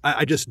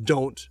 I just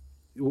don't.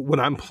 When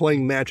I'm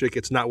playing Magic,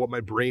 it's not what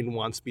my brain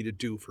wants me to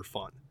do for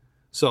fun.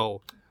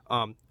 So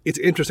it's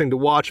interesting to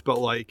watch, but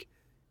like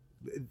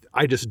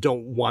I just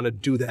don't want to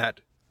do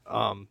that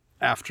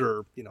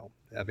after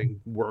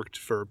having worked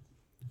for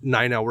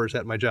 9 hours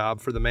at my job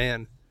for the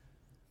man.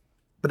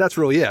 But that's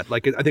really it.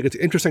 Like, I think it's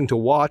interesting to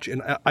watch,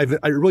 and I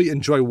really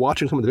enjoy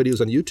watching some of the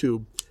videos on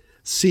YouTube,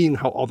 seeing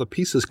how all the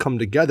pieces come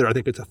together. I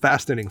think it's a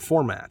fascinating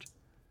format.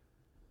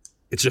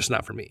 It's just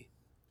not for me.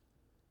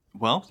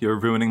 Well, you're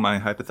ruining my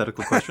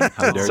hypothetical question.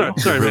 How dare you?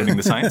 Sorry, ruining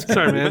the science.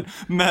 Sorry, man.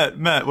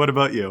 Matt, what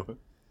about you?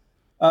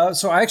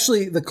 So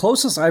actually, the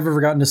closest I've ever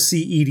gotten to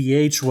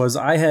CEDH was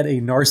I had a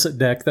Narset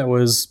deck that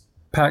was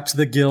packed to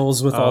the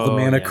gills with all the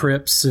mana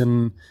crypts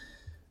and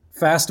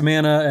fast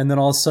mana, and then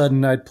all of a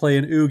sudden I'd play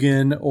an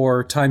Ugin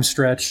or Time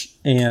Stretch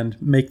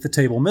and make the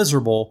table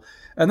miserable.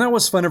 And that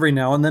was fun every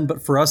now and then,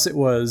 but for us that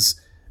was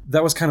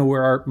kind of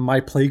where my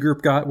play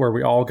group got, where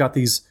we all got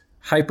these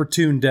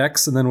hyper-tuned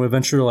decks, and then we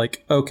eventually were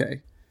like,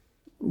 okay,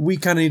 we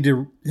kind of need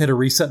to hit a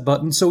reset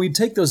button. So we'd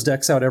take those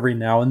decks out every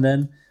now and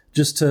then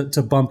just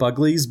to bump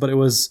uglies, but it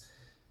was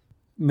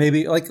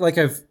maybe, like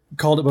I've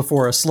called it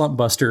before, a slump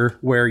buster,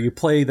 where you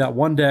play that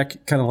one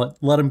deck, kind of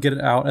let them get it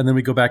out, and then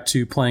we go back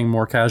to playing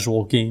more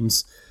casual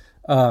games.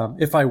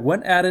 If I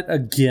went at it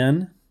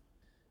again,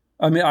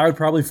 I mean, I would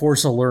probably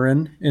force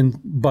Alurin in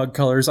bug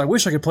colors. I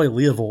wish I could play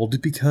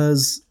Leovold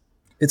because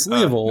it's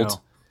Leovold.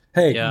 No.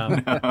 Hey,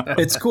 Yeah.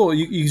 it's cool.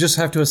 You just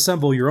have to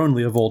assemble your own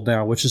Leovold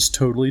now, which is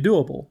totally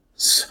doable.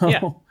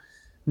 So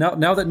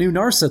now that new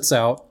Narset's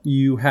out,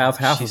 you have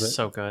half of it. She's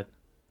so good.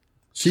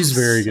 She's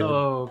very good.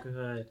 So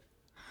good.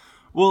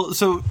 Well,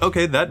 so,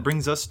 okay, that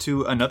brings us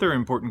to another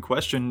important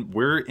question.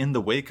 We're in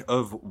the wake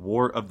of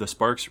War of the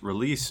Spark's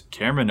release.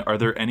 Cameron, are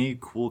there any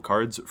cool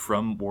cards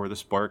from War of the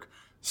Spark,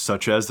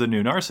 such as the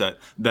new Narset,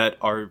 that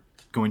are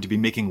going to be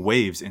making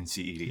waves in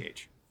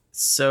CEDH?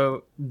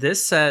 So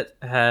this set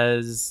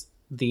has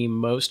the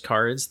most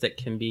cards that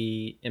can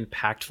be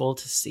impactful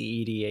to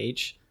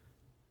CEDH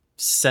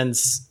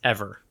since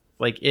ever.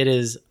 Like, it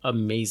is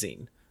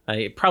amazing.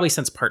 Probably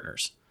since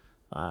Partners.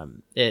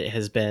 It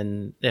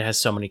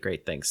has so many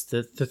great things.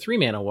 The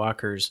 3-mana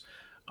walkers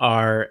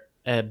are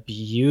a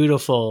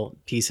beautiful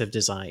piece of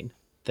design.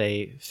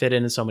 They fit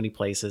in so many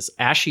places.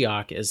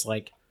 Ashiok is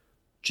like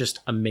just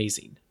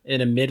amazing. In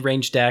a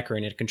mid-range deck or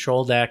in a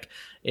control deck,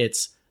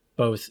 it's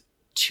both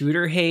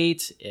tutor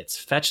hate, it's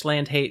fetch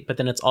land hate, but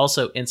then it's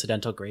also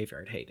incidental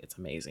graveyard hate. It's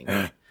amazing.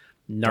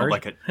 Don't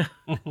like it.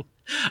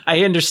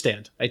 I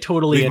understand. I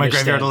totally Leave my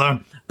understand. graveyard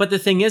alone. But the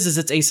thing is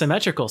it's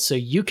asymmetrical, so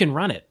you can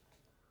run it.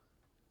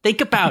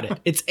 Think about it.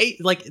 It's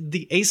like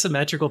the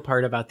asymmetrical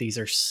part about these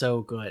are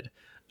so good.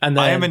 And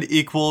then, I am an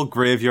equal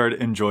graveyard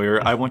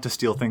enjoyer. I want to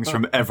steal things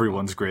from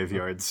everyone's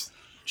graveyards.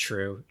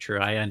 True.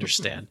 I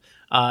understand.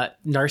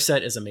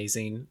 Narset is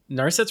amazing.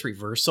 Narset's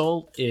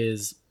reversal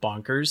is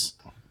bonkers.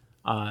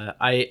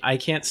 I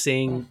can't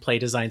sing Play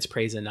Design's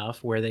praise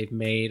enough, where they've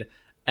made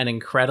an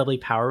incredibly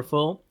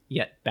powerful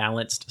yet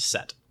balanced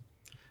set.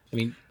 I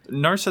mean,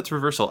 Narset's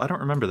reversal. I don't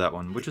remember that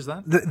one. Which is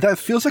that? That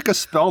feels like a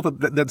spell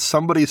that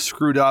somebody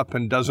screwed up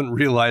and doesn't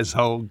realize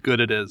how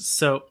good it is.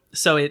 So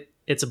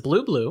it's a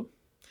blue.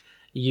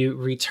 You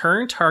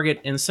return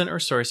target instant or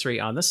sorcery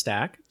on the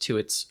stack to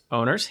its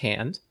owner's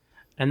hand,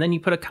 and then you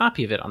put a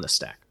copy of it on the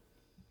stack.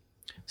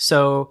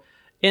 So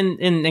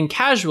in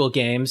casual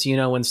games,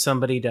 when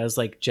somebody does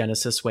like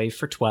Genesis Wave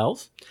for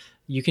 12,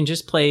 you can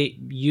just play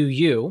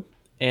UU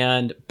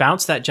and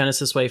bounce that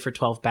Genesis Wave for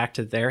 12 back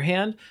to their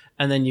hand,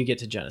 and then you get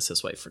to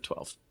Genesis Wave for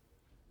 12.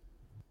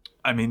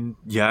 I mean,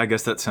 yeah, I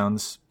guess that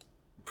sounds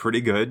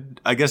pretty good.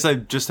 I guess I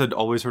just had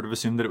always sort of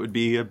assumed that it would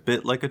be a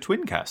bit like a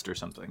twin cast or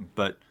something,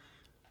 but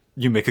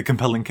you make a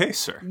compelling case,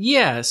 sir.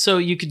 Yeah, so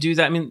you could do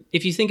that. I mean,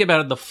 if you think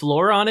about it, the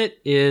floor on it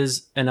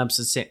is an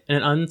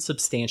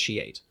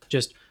unsubstantiate.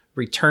 Just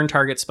return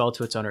target spell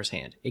to its owner's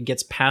hand. It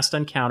gets past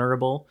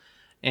uncounterable,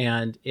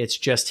 and it's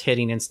just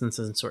hitting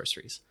instances and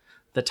sorceries.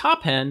 The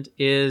top end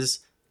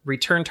is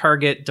return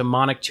target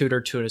demonic tutor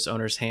to its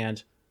owner's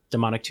hand,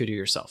 demonic tutor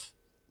yourself.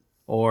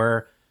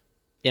 Or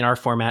in our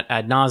format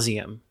ad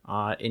nauseum.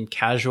 In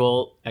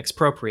casual,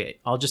 expropriate.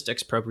 I'll just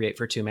expropriate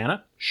for 2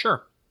 mana.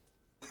 Sure.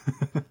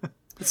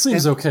 It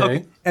seems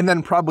okay. And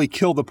then probably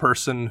kill the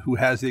person who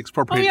has the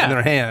expropriate in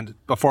their hand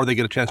before they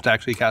get a chance to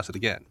actually cast it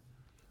again.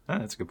 Oh,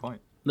 that's a good point.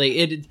 Like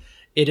it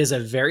is a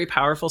very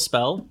powerful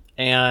spell,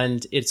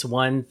 and it's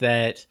one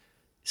that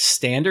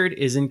standard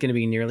isn't going to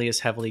be nearly as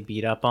heavily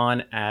beat up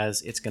on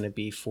as it's going to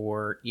be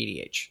for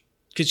EDH.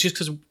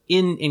 Because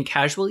in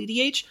casual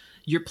EDH,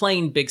 you're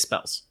playing big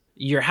spells.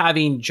 You're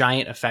having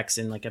giant effects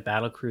in like a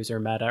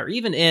battlecruiser meta, or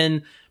even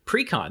in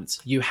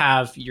precons. You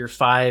have your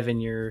 5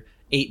 and your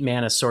 8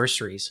 mana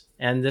sorceries,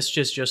 and this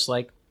just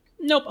like,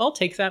 nope, I'll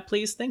take that,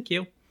 please, thank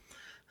you.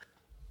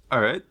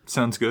 All right,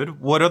 sounds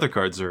good. What other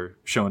cards are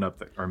showing up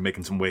that are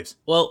making some waves?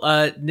 Well,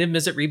 Niv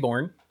Mizzet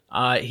Reborn,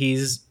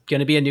 he's going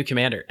to be a new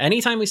commander.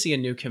 Anytime we see a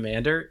new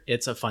commander,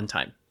 it's a fun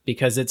time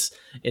because it's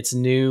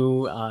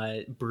new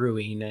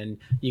brewing, and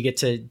you get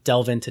to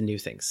delve into new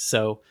things.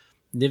 So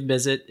Niv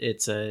Mizzet,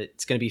 it's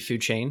going to be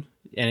food chain,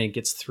 and it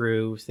gets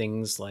through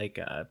things like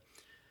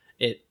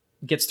it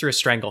gets through a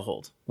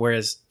stranglehold.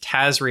 Whereas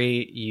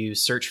Tazri, you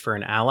search for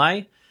an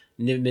ally.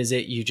 Niv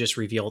Mizzet, you just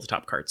reveal the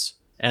top cards.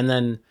 And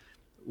then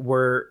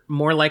we're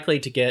more likely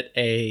to get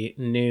a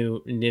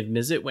new Niv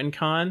Mizzet win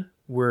con.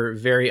 We're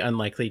very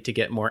unlikely to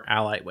get more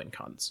ally win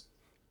cons.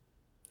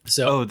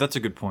 So that's a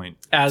good point.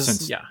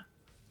 As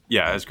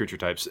creature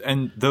types.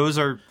 And those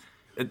are...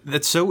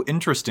 That's so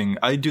interesting.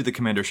 I do the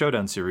Commander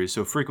Showdown series,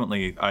 so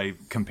frequently I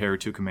compare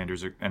two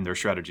commanders and their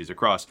strategies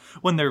across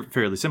when they're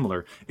fairly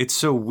similar. It's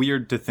so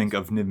weird to think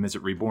of Niv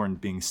Mizzet Reborn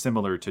being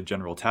similar to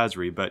General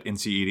Tazri, but in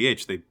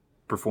CEDH they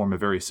perform a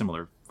very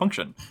similar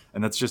function.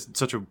 And that's just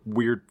such a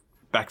weird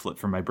backflip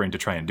for my brain to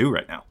try and do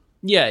right now.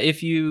 Yeah,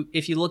 if you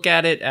look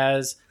at it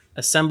as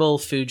assemble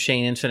food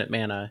chain infinite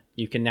mana,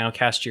 you can now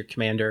cast your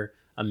commander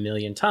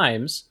 1,000,000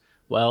 times.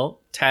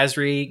 Well,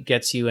 Tazri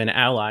gets you an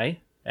ally,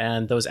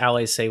 and those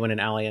allies say when an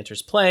ally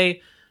enters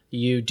play,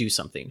 you do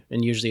something.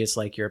 And usually it's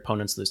like your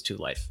opponents lose 2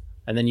 life.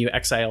 And then you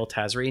exile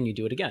Tazri and you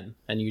do it again,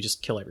 and you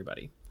just kill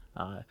everybody.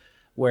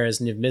 Whereas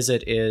Niv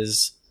Mizzet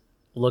is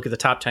look at the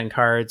top 10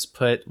 cards,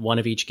 put 1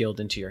 of each guild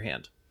into your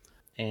hand.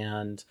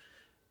 And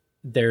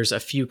there's a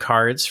few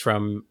cards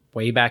from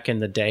way back in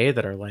the day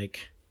that are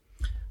like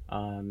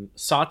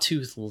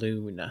Sawtooth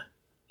Loon.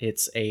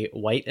 It's a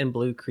white and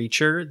blue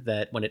creature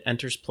that when it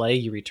enters play,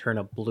 you return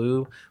a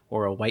blue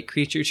or a white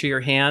creature to your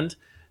hand,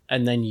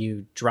 and then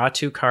you draw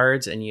 2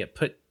 cards and you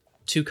put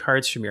 2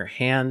 cards from your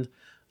hand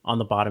on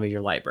the bottom of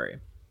your library.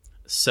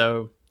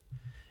 So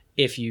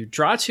if you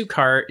draw 2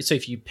 cards, so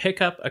if you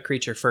pick up a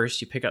creature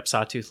first, you pick up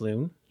Sawtooth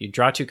Loon, you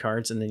draw 2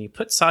 cards, and then you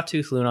put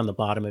Sawtooth Loon on the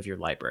bottom of your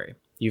library.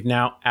 You've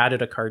now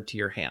added a card to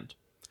your hand.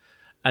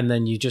 And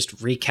then you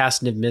just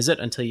recast Niv Mizzet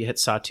until you hit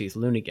Sawtooth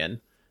Loon again.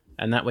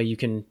 And that way you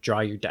can draw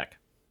your deck.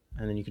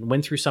 And then you can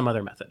win through some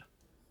other method.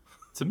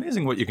 It's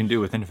amazing what you can do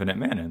with infinite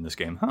mana in this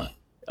game, huh?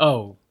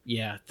 Oh,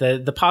 yeah.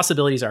 The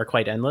possibilities are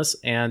quite endless.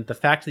 And the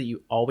fact that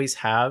you always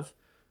have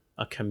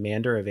a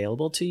commander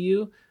available to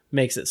you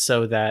makes it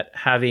so that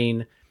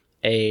having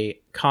a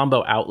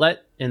combo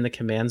outlet in the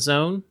command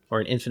zone or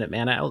an infinite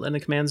mana outlet in the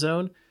command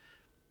zone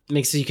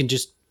makes it you can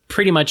just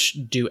pretty much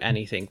do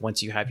anything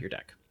once you have your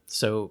deck.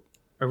 So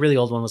a really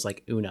old one was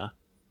like Una,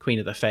 Queen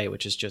of the Fae,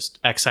 which is just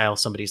exile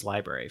somebody's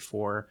library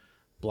for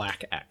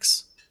black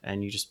X.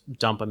 And you just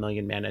dump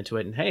 1,000,000 mana into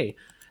it, and hey,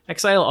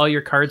 exile all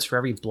your cards for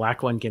every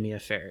black one, give me a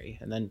fairy,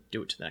 and then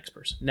do it to the next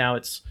person. Now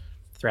it's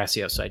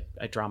Thrasios, so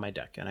I draw my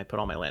deck, and I put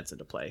all my lands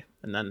into play,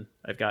 and then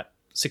I've got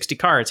 60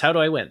 cards. How do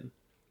I win?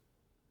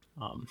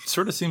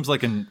 Sort of seems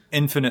like an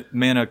infinite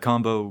mana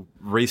combo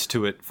race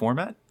to it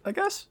format, I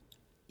guess?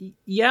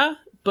 Yeah,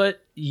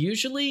 but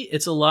usually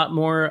it's a lot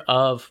more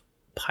of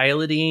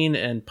piloting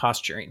and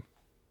posturing.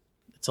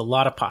 It's a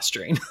lot of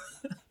posturing.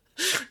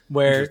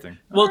 Where,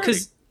 well,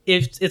 because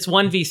if it's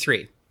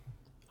 1v3.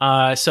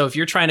 So if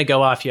you're trying to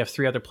go off, you have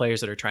 3 other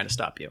players that are trying to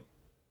stop you.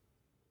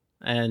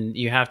 And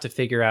you have to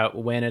figure out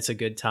when it's a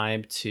good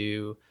time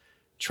to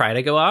try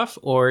to go off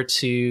or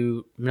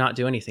to not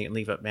do anything and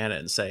leave up mana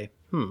and say,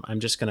 I'm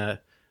just going to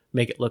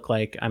make it look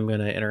like I'm going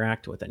to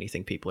interact with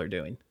anything people are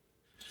doing.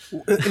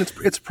 And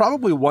it's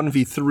probably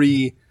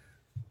 1v3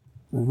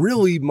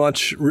 really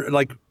much,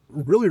 like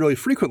really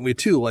frequently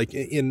too. Like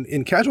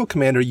in Casual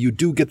Commander, you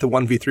do get the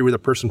 1v3 where the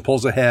person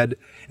pulls ahead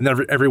and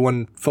then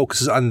everyone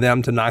focuses on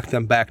them to knock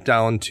them back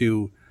down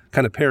to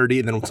kind of parity,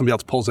 and then somebody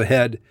else pulls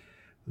ahead.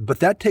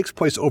 But that takes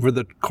place over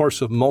the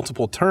course of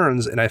multiple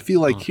turns, and I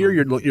feel like here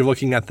you're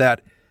looking at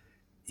that.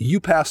 You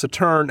pass a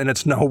turn and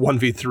it's now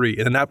 1v3,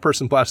 and then that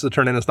person passes the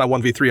turn and it's now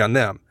 1v3 on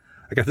them.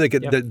 Like I think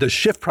the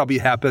shift probably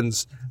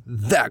happens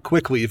that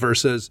quickly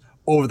versus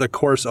over the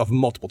course of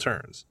multiple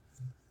turns.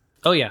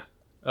 Oh yeah.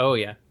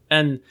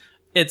 And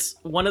it's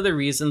one of the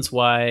reasons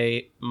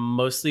why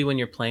mostly when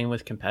you're playing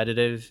with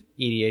competitive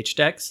EDH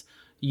decks,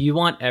 you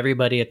want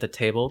everybody at the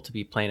table to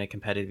be playing a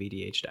competitive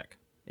EDH deck.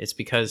 It's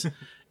because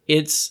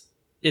it's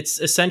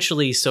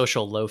essentially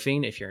social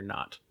loafing if you're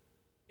not.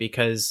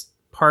 Because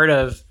part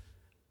of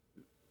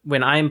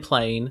when I'm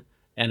playing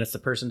and it's the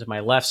person to my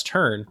left's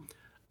turn,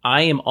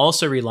 I am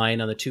also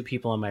relying on the two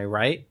people on my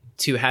right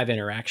to have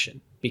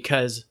interaction,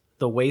 because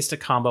the ways to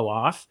combo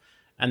off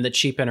and the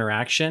cheap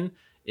interaction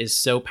is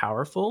so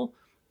powerful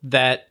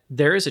that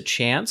there is a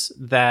chance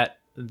that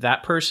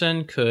that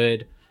person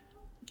could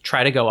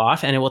try to go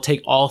off and it will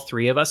take all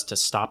three of us to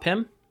stop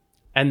him.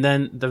 And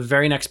then the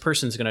very next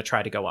person is going to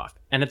try to go off,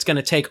 and it's going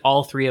to take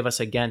all three of us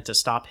again to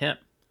stop him.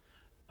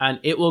 And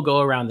it will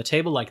go around the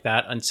table like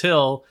that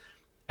until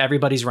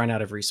everybody's run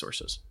out of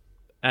resources.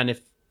 And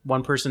if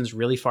one person's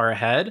really far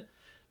ahead,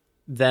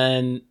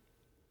 then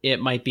it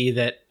might be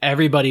that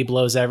everybody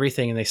blows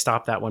everything and they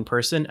stop that one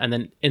person, and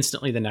then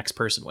instantly the next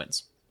person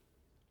wins.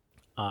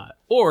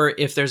 Or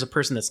if there's a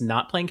person that's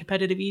not playing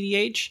competitive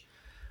EDH,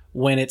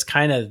 when it's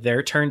kind of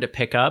their turn to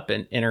pick up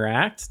and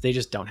interact, they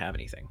just don't have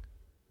anything.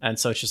 And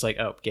so it's just like,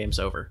 oh, game's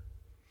over.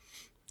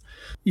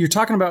 You're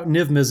talking about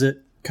Niv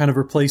Mizzet kind of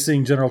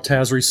replacing General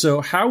Tazri.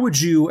 So how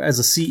would you, as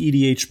a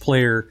CEDH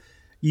player,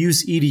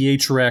 use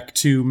EDHREC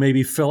to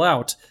maybe fill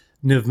out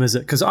Niv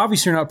Mizzet? Because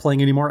obviously you're not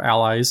playing any more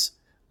allies.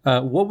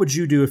 What would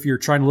you do if you're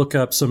trying to look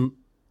up some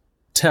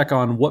tech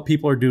on what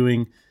people are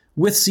doing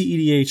with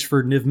CEDH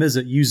for Niv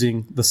Mizzet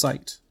using the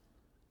site?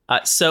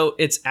 So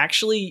it's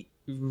actually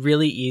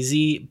really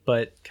easy,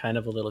 but kind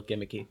of a little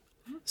gimmicky.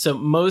 So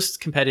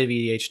most competitive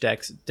EDH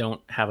decks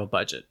don't have a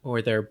budget,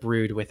 or they're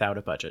brewed without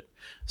a budget.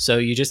 So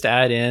you just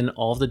add in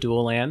all of the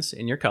dual lands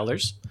in your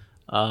colors,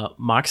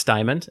 Mox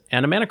Diamond,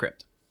 and a Mana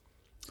Crypt.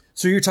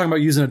 So you're talking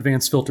about using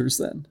advanced filters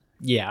then?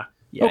 Yeah.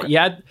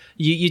 Okay.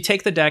 You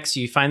take the decks,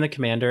 you find the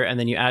commander, and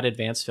then you add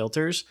advanced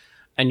filters,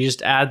 and you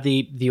just add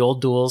the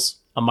old duals,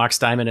 a Mox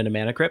Diamond and a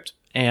Mana Crypt.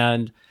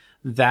 And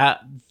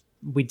that,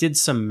 we did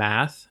some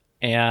math,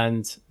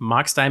 and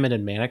Mox Diamond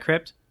and Mana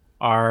Crypt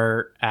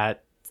are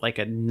at like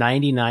a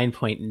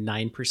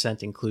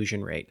 99.9%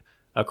 inclusion rate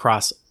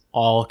across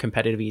all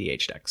competitive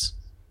EDH decks.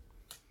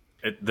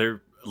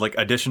 They're like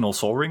additional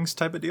Soul Rings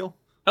type of deal?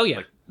 Oh, yeah.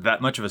 Like that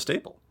much of a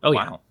staple? Oh,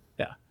 wow.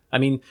 Yeah. I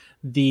mean,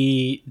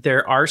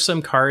 there are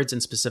some cards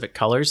in specific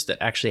colors that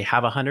actually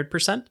have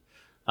 100%.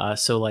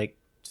 So like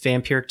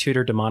Vampiric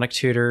Tutor, Demonic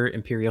Tutor,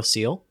 Imperial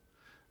Seal.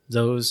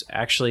 Those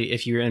actually,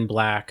 if you're in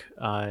black,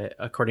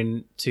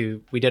 according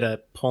to, we did a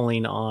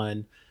polling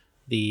on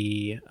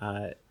the,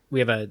 we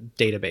have a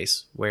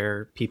database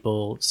where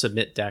people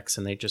submit decks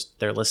and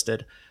they're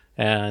listed.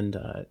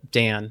 And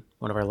Dan,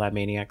 one of our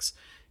LabManiacs,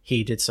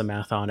 he did some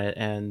math on it.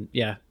 And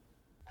yeah,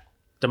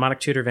 Demonic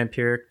Tutor,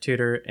 Vampiric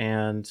Tutor,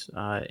 and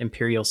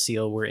Imperial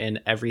Seal were in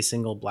every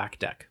single black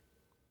deck.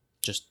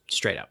 Just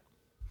straight up.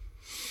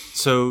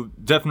 So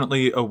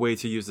definitely a way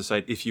to use the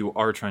site if you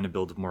are trying to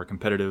build more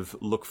competitive,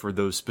 look for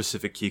those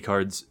specific key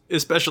cards.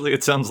 Especially,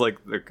 it sounds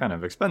like they're kind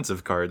of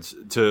expensive cards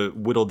to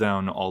whittle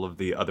down all of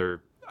the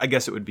other, I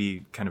guess it would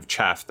be kind of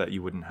chaff that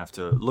you wouldn't have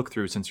to look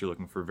through since you're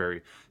looking for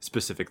very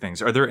specific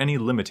things. Are there any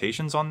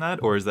limitations on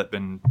that, or has that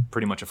been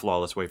pretty much a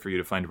flawless way for you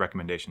to find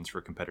recommendations for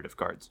competitive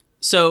cards?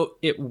 So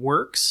it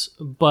works,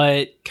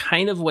 but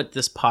kind of what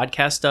this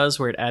podcast does,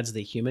 where it adds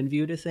the human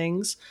view to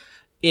things,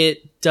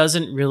 it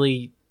doesn't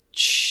really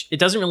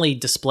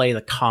display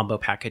the combo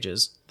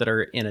packages that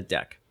are in a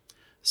deck.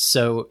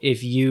 So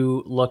if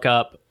you look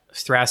up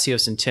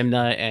Thrasios and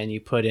Tymna and you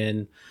put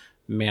in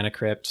Mana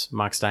Crypt,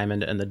 Mox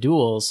Diamond, and the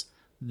duels,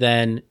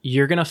 then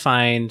you're going to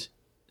find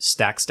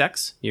Stax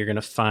decks. You're going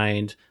to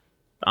find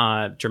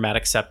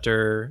Dramatic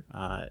Scepter,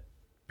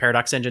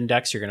 Paradox Engine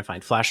decks. You're going to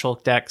find Flash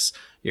Hulk decks.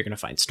 You're going to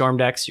find Storm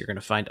decks. You're going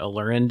to find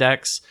Alurin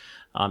decks.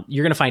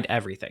 You're going to find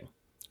everything.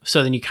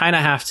 So then you kind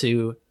of have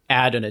to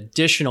add an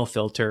additional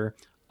filter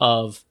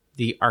of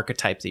the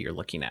archetype that you're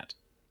looking at.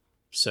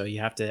 So you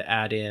have to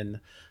add in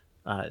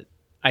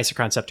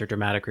Isochron Scepter,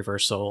 Dramatic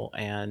Reversal,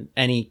 and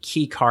any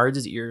key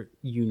cards that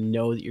you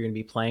know that you're going to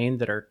be playing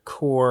that are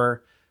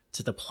core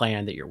to the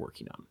plan that you're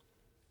working on.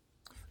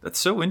 That's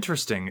so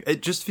interesting.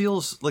 It just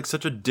feels like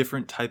such a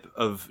different type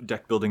of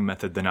deck building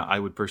method than I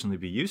would personally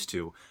be used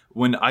to.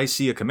 When I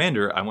see a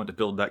commander, I want to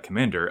build that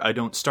commander. I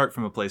don't start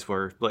from a place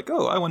where, like,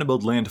 oh, I want to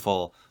build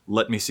landfall.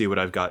 Let me see what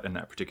I've got in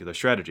that particular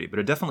strategy. But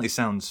it definitely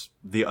sounds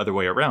the other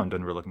way around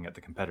when we're looking at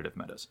the competitive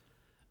metas.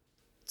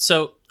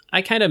 So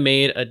I kind of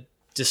made a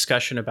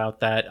discussion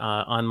about that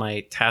on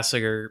my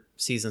Tasigur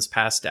Seasons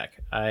Past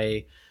deck.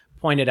 I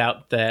pointed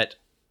out that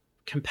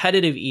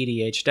competitive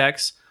EDH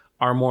decks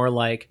are more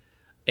like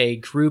a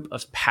group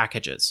of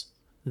packages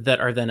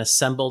that are then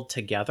assembled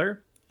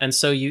together. And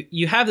so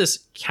you have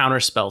this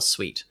counterspell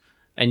suite,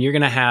 and you're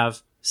going to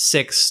have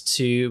 6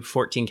 to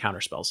 14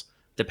 counterspells,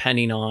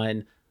 depending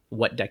on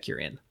what deck you're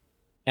in.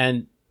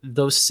 And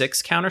those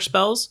 6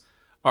 counterspells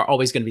are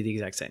always going to be the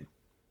exact same.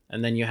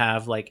 And then you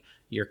have like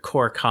your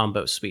core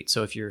combo suite.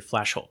 So if you're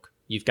Flash Hulk,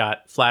 you've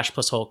got Flash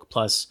plus Hulk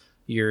plus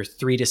your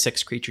 3 to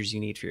 6 creatures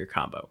you need for your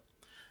combo.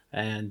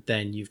 And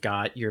then you've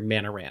got your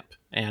mana ramp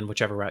and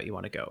whichever route you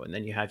want to go. And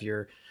then you have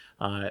your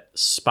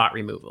spot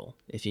removal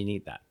if you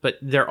need that. But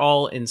they're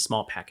all in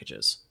small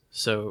packages.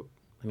 So,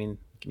 I mean,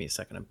 give me a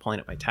second. I'm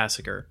pulling up my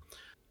Tasigur.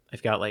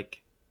 I've got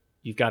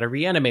you've got a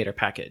Reanimator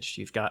package.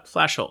 You've got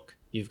Flash Hulk.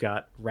 You've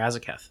got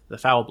Razaketh, the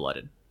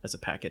Foul-Blooded, as a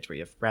package where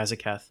you have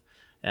Razaketh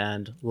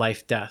and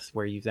Life Death,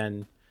 where you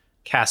then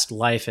cast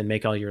Life and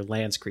make all your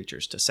lands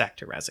creatures to sack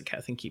to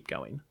Razaketh and keep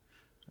going.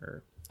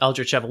 Or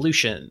Eldritch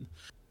Evolution.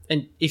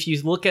 And if you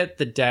look at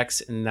the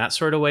decks in that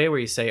sort of way, where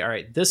you say, all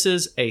right, this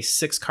is a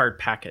 6-card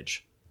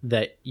package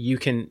that you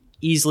can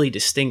easily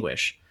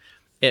distinguish,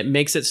 it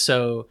makes it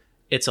so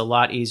it's a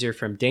lot easier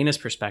from Dana's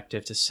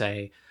perspective to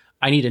say,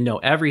 I need to know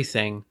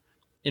everything.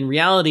 In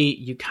reality,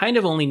 you kind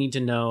of only need to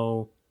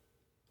know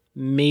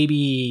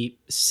maybe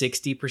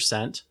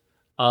 60%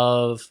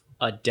 of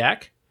a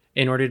deck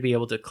in order to be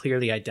able to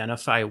clearly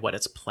identify what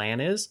its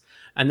plan is.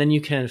 And then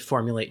you can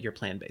formulate your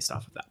plan based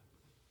off of that.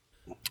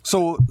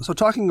 So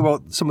talking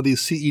about some of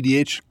these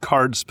CEDH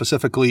cards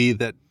specifically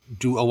that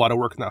do a lot of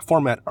work in that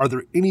format, are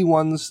there any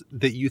ones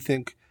that you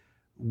think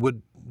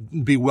would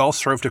be well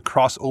served to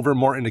cross over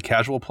more into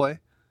casual play?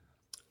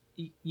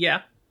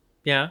 Yeah.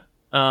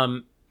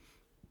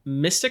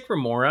 Mystic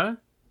Remora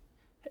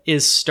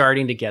is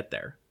starting to get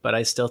there, but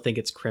I still think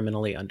it's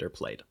criminally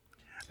underplayed.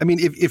 I mean,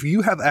 if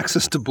you have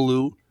access to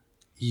blue,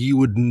 you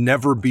would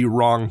never be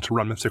wrong to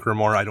run Mystic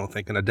Remora, I don't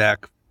think, in a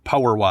deck,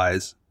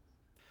 power-wise.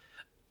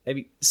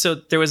 So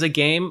there was a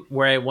game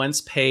where I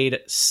once paid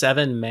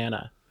 7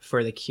 mana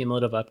for the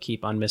cumulative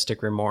upkeep on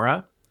Mystic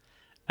Remora,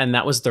 and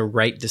that was the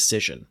right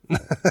decision.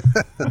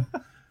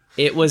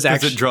 It was actually...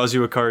 Because it draws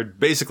you a card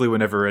basically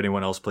whenever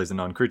anyone else plays a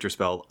non-creature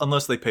spell,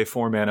 unless they pay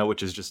 4 mana,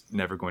 which is just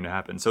never going to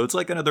happen. So it's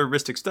like another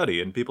Rhystic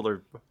Study, and people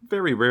are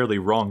very rarely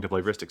wrong to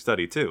play Rhystic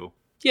Study, too.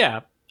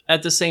 Yeah.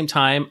 At the same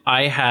time,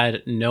 I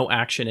had no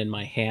action in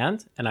my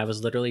hand, and I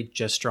was literally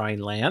just drawing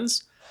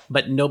lands,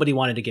 but nobody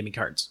wanted to give me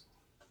cards.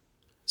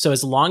 So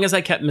as long as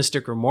I kept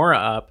Mystic Remora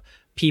up,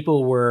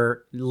 people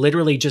were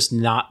literally just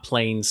not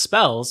playing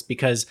spells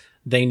because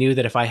they knew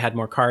that if I had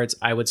more cards,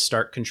 I would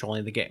start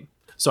controlling the game.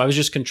 So I was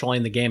just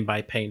controlling the game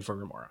by paying for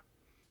Remora.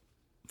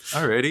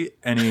 Alrighty.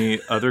 Any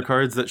other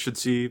cards that should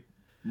see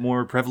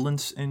more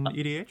prevalence in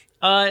EDH?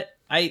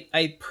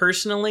 I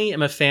personally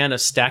am a fan of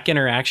stack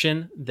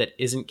interaction that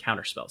isn't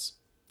counterspells.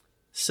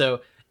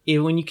 So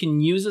when you can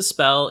use a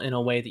spell in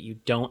a way that you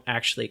don't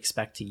actually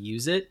expect to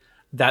use it,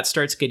 that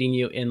starts getting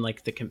you in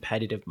like the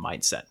competitive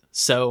mindset.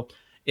 So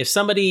if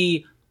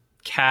somebody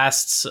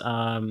casts,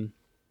 like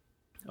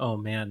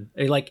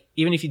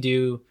even if you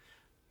do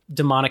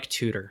Demonic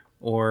Tutor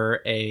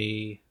or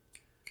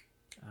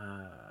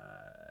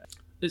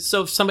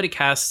so if somebody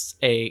casts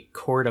a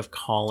Chord of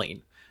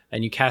Calling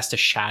and you cast a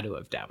Shadow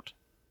of Doubt,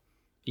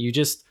 you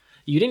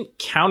didn't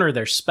counter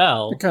their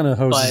spell. It kind of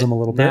hoses them a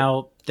little bit.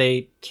 Now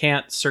they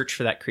can't search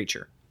for that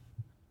creature.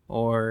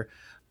 Or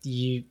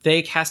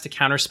they cast a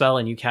counter spell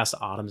and you cast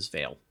Autumn's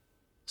Veil.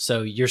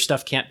 So your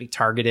stuff can't be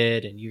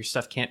targeted and your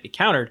stuff can't be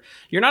countered.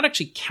 You're not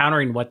actually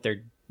countering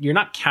you're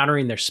not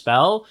countering their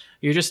spell.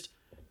 You're just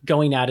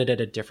going at it at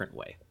a different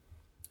way.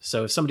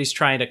 So if somebody's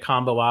trying to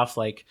combo off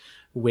like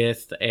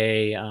with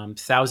a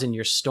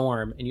 1,000-Year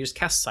Storm and you just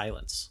cast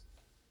Silence,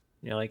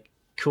 you're like,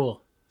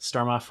 cool,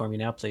 storm off for me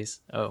now,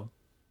 please. Oh,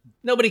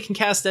 nobody can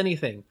cast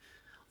anything.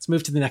 Let's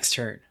move to the next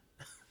turn.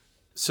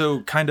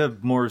 So kind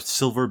of more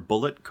silver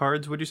bullet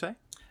cards, would you say?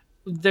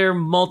 They're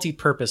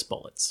multi-purpose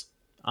bullets,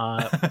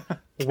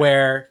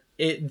 where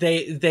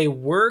they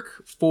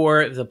work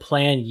for the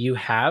plan you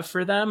have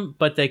for them,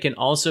 but they can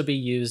also be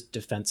used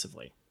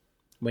defensively.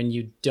 When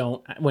you're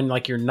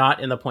not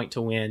in the point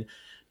to win,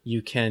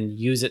 you can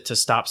use it to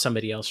stop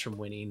somebody else from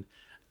winning.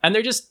 And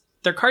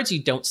they're cards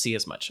you don't see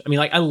as much. I mean,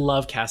 like I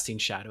love casting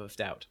Shadow of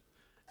Doubt.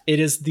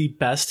 It is the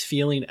best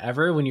feeling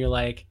ever when you're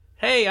like,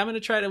 hey, I'm going to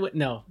try to win.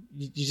 No,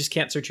 you just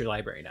can't search your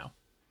library now.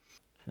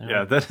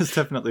 Yeah, that is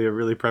definitely a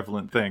really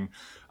prevalent thing.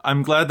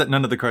 I'm glad that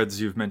none of the cards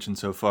you've mentioned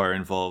so far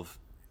involve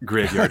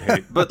graveyard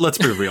hate, but let's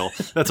be real.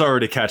 That's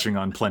already catching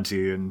on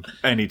plenty in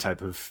any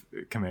type of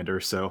commander,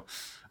 so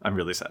I'm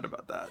really sad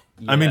about that.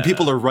 Yeah. I mean,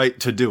 people are right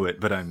to do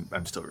it, but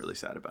I'm still really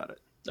sad about it.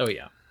 Oh,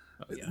 yeah.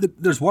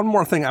 There's one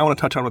more thing I want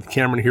to touch on with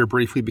Cameron here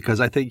briefly, because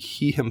I think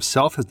he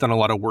himself has done a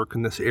lot of work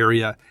in this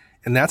area,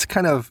 and that's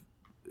kind of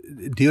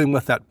dealing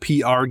with that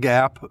PR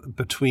gap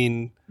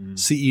between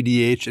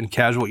CEDH and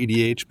casual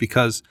EDH,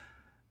 because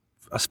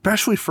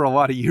especially for a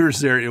lot of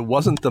years there, it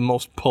wasn't the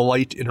most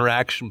polite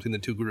interaction between the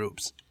two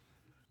groups.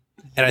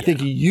 And I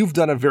think you've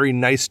done a very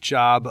nice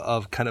job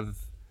of kind of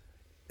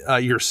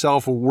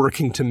yourself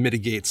working to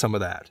mitigate some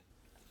of that.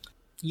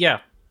 Yeah.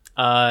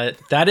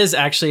 That is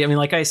actually, I mean,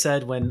 like I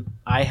said, when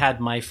I had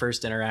my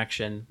first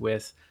interaction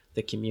with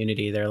the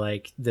community, they're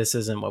like, this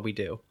isn't what we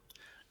do.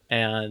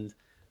 And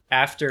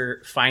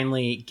after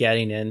finally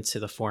getting into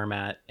the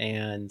format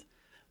and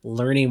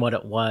learning what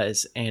it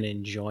was and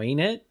enjoying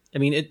it, I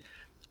mean,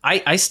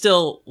 I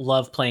still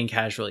love playing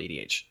casual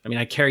EDH. I mean,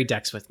 I carry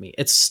decks with me.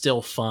 It's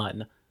still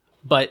fun.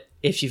 But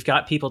if you've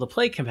got people to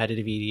play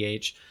competitive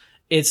EDH,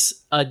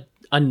 it's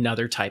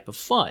another type of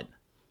fun.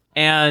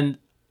 And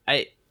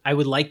I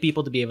would like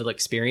people to be able to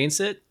experience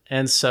it.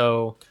 And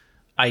so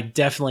I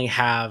definitely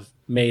have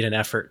made an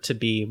effort to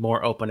be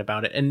more open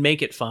about it and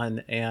make it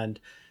fun. And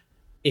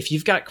if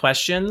you've got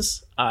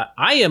questions,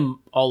 I am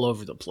all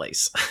over the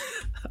place.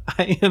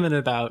 I am in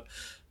about,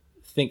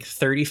 I think,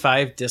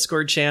 35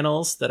 Discord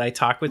channels that I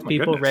talk with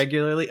people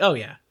regularly. Oh,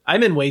 yeah.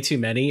 I'm in way too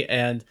many.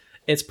 And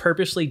it's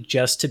purposely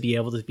just to be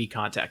able to be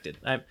contacted.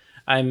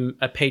 I'm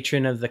a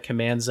patron of the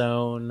Command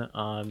Zone,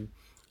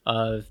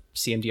 of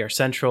CMDR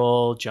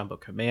Central, Jumbo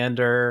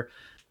Commander,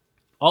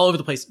 all over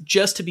the place,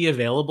 just to be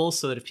available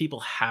so that if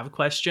people have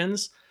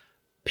questions,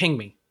 ping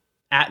me,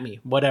 at me,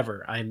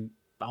 whatever.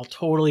 I'll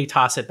totally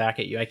toss it back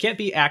at you. I can't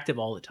be active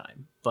all the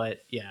time,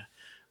 but yeah.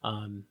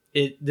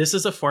 This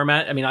is a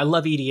format. I mean, I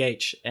love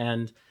EDH,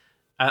 and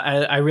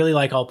I really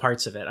like all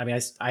parts of it. I mean,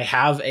 I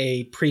have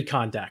a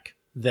pre-con deck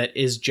that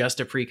is just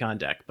a pre-con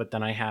deck, but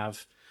then I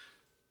have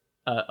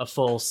a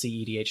full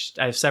CEDH.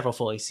 I have several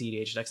full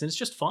CEDH decks, and it's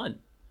just fun.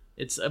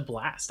 It's a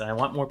blast, and I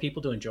want more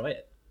people to enjoy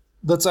it.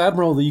 That's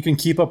admirable that you can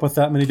keep up with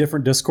that many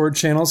different Discord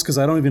channels, because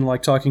I don't even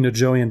like talking to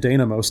Joey and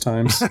Dana most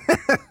times.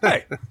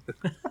 Hey.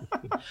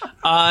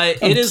 I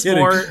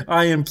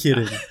am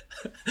kidding.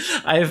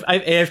 I've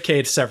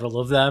AFK'd several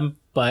of them,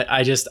 but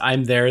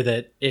I'm there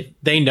that if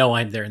they know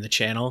I'm there in the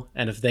channel,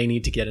 and if they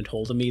need to get a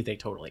hold of me, they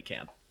totally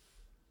can.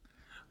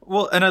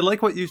 Well, and I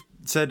like what you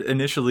said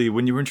initially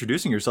when you were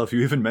introducing yourself.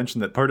 You even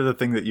mentioned that part of the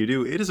thing that you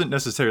do, it isn't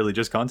necessarily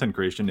just content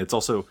creation. It's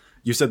also,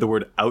 you said the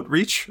word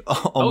outreach,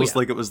 almost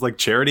like it was like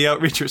charity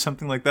outreach or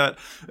something like that.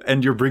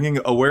 And you're bringing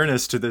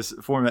awareness to this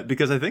format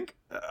because I think,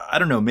 I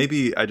don't know,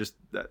 maybe I just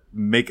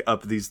make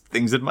up these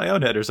things in my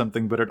own head or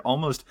something, but it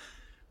almost,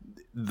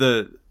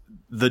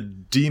 the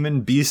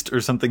demon beast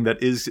or something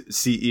that is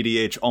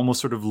CEDH almost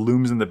sort of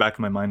looms in the back of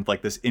my mind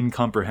like this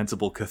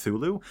incomprehensible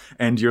Cthulhu.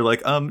 And you're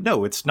like,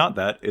 no, it's not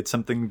that. It's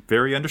something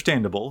very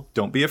understandable.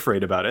 Don't be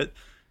afraid about it.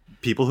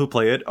 People who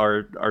play it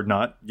are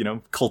not,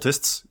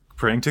 cultists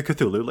praying to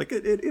Cthulhu. Like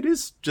it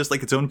is just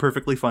like its own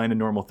perfectly fine and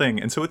normal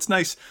thing. And so it's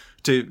nice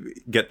to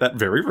get that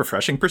very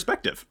refreshing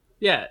perspective.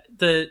 Yeah.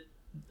 The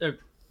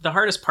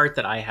hardest part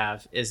that I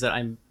have is that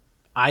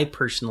I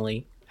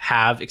personally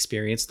have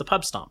experienced the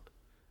pub stomp.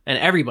 And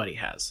everybody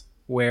has,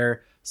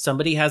 where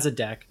somebody has a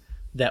deck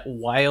that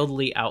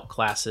wildly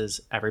outclasses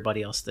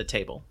everybody else at the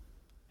table.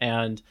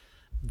 And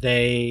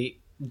they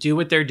do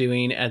what they're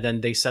doing, and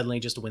then they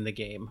suddenly just win the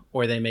game,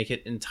 or they make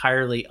it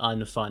entirely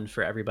unfun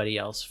for everybody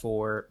else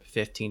for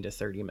 15 to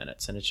 30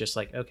 minutes. And it's just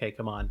like, okay,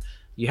 come on.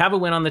 You have a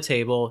win on the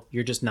table.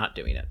 You're just not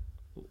doing it.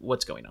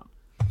 What's going on?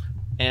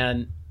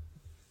 And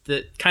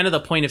the kind of the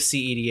point of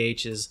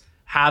CEDH is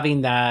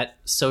having that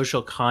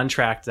social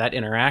contract, that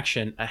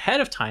interaction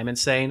ahead of time and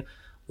saying,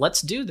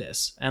 let's do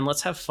this and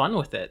let's have fun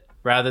with it,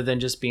 rather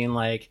than just being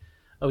like,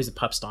 oh, he's a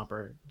pup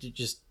stomper,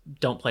 just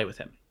don't play with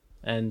him.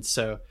 And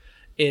so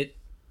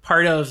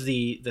part of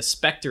the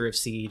specter of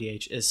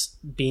CEDH is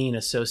being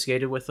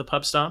associated with the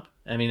pub stomp.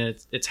 I mean,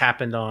 it's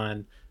happened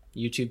on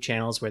YouTube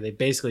channels where they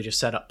basically just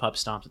set up pub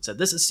stomps and said,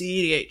 this is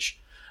CEDH.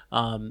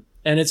 And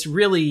it's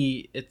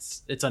really,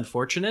 it's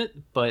unfortunate,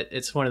 but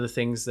it's one of the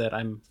things that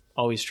I'm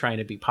always trying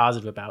to be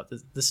positive about.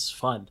 This is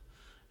fun,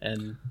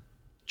 and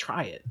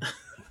try it.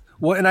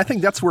 Well, and I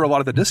think that's where a lot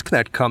of the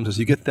disconnect comes, is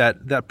you get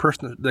that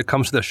person that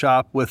comes to the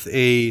shop with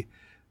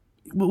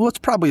it's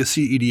probably a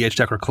CEDH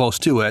deck or close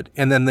to it,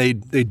 and then they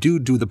do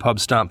the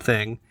pub stomp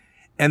thing,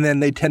 and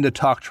then they tend to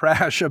talk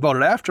trash about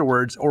it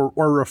afterwards, or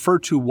refer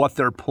to what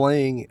they're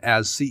playing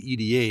as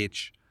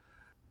CEDH,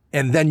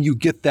 and then you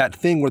get that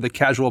thing where the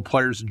casual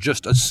players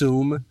just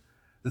assume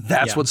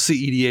that's what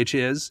CEDH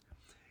is.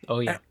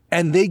 Oh, yeah.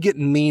 And they get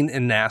mean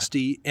and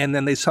nasty, and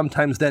then they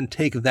sometimes then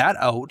take that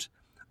out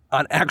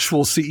on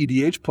actual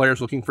CEDH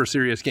players looking for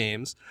serious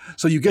games.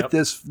 So you get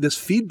this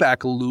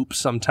feedback loop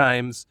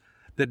sometimes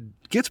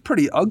that gets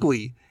pretty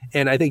ugly.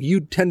 And I think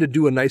you tend to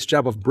do a nice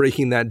job of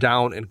breaking that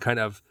down and kind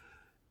of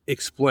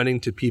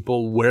explaining to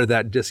people where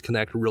that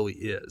disconnect really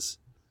is.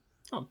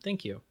 Oh,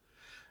 thank you.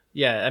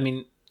 Yeah, I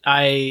mean,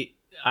 I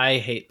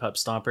hate pub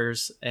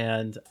stompers,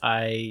 and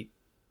I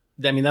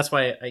mean, that's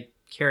why I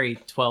carry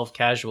 12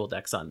 casual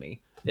decks on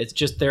me. It's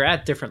just, they're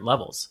at different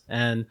levels.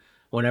 And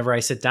whenever I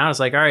sit down, it's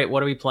like, all right,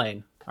 what are we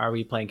playing? Are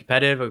we playing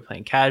competitive? Are we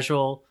playing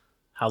casual?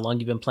 How long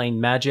you been playing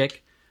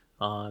Magic?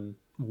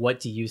 What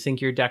do you think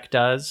your deck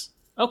does?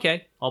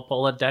 Okay, I'll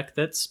pull a deck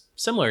that's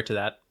similar to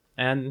that,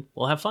 and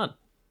we'll have fun.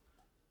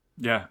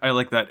 Yeah, I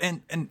like that.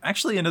 And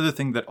actually another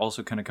thing that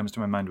also kind of comes to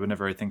my mind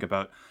whenever I think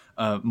about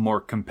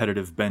more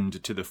competitive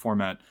bend to the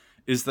format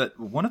is that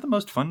one of the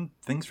most fun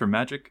things for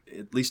Magic,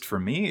 at least for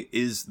me,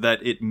 is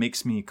that it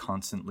makes me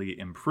constantly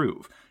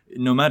improve.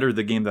 No matter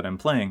the game that I'm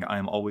playing, I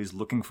am always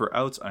looking for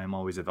outs, I am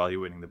always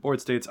evaluating the board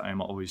states, I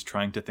am always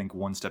trying to think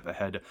one step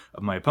ahead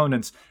of my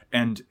opponents,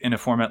 and in a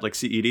format like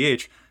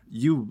CEDH,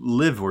 you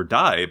live or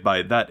die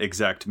by that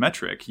exact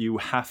metric. You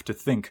have to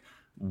think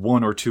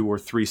 1 or 2 or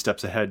 3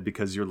 steps ahead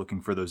because you're looking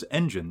for those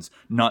engines,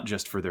 not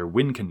just for their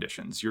win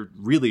conditions. You're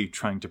really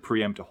trying to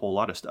preempt a whole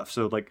lot of stuff.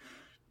 So, like,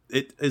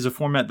 it is a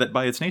format that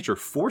by its nature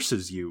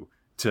forces you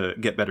to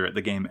get better at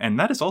the game. And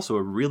that is also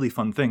a really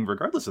fun thing,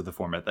 regardless of the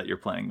format that you're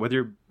playing. Whether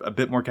you're a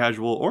bit more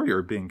casual or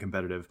you're being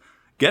competitive,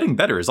 getting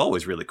better is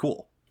always really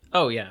cool.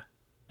 Oh, yeah.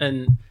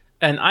 And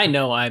I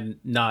know I'm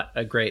not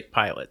a great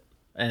pilot.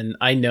 And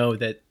I know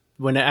that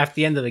when at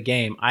the end of the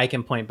game, I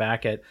can point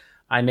back at,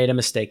 I made a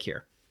mistake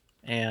here.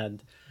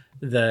 And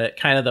the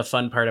kind of the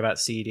fun part about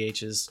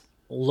CEDH is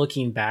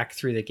looking back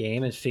through the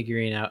game and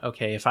figuring out,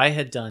 okay, if I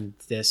had done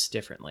this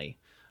differently,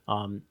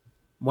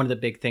 one of the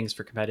big things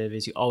for competitive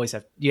is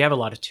you have a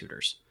lot of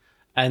tutors.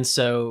 And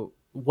so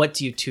what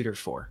do you tutor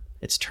for?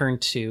 It's turn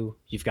 2.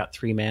 You've got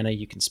 3 mana.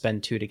 You can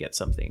spend 2 to get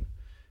something.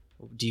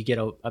 Do you get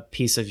a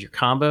piece of your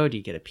combo? Do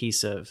you get a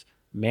piece of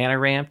mana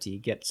ramp? Do you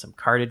get some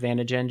card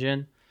advantage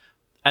engine?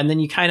 And then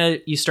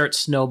you start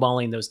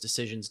snowballing those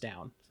decisions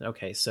down.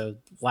 Okay, so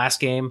last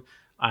game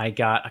I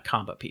got a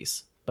combo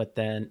piece, but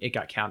then it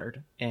got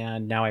countered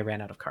and now I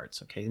ran out of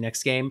cards. Okay,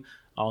 next game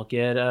I'll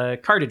get a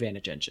card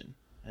advantage engine.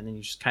 And then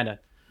you just kind of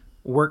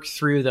work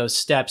through those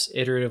steps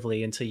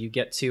iteratively until you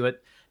get to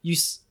it.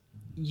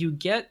 You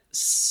get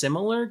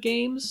similar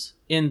games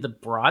in the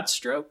broad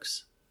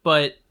strokes,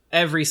 but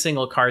every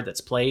single card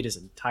that's played is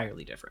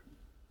entirely different.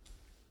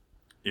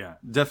 Yeah,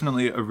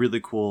 definitely a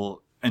really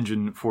cool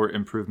engine for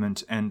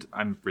improvement, and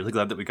I'm really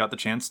glad that we got the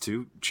chance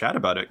to chat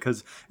about it,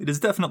 because it is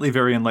definitely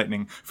very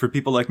enlightening for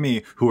people like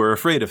me who are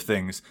afraid of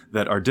things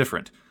that are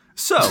different.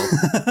 So,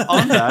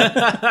 on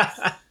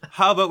that,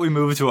 how about we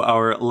move to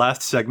our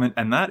last segment,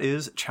 and that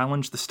is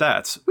Challenge the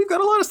Stats. We've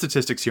got a lot of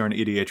statistics here on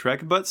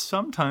EDHREC, but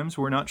sometimes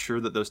we're not sure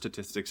that those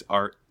statistics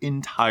are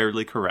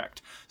entirely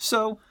correct.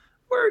 So,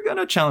 we're going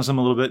to challenge them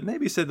a little bit,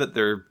 maybe say that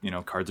their,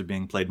 cards are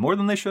being played more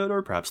than they should,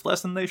 or perhaps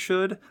less than they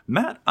should.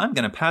 Matt, I'm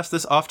going to pass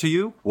this off to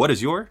you. What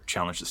is your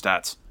Challenge the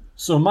Stats?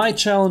 So my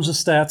Challenge the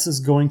Stats is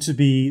going to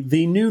be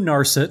the new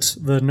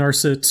Narset, the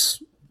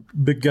Narset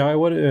big guy.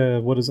 What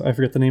is, I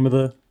forget the name of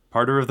the...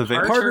 Parter of the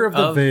Veils? Parter of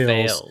the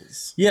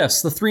Veils.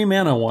 Yes, the 3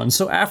 mana one.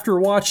 So after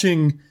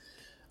watching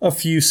a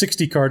few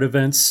 60 card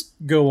events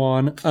go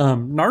on,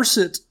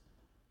 Narset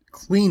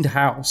cleaned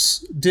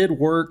house, did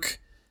work,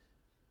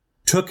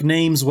 took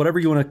names, whatever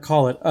you want to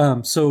call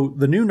it. So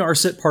the new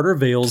Narset Parter of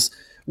Veils,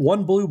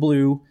 1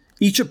 blue.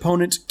 Each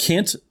opponent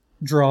can't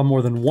draw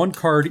more than 1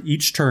 card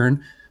each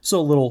turn. So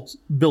a little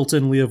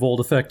built-in Leovold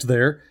effect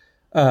there.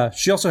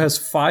 She also has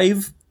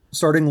 5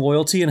 starting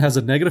loyalty and has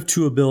a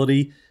 -2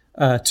 ability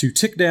to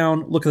tick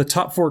down. Look at the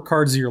top 4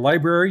 cards of your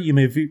library.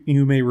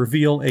 You may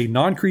reveal a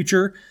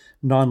non-creature,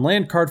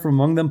 non-land card from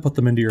among them, put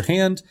them into your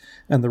hand,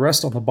 and the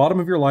rest on the bottom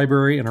of your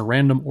library in a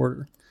random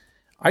order.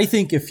 I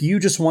think if you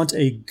just want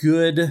a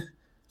good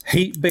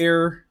hate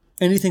bear,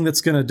 anything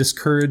that's going to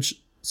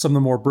discourage some of the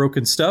more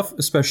broken stuff,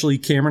 especially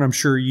Cameron, I'm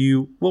sure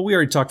we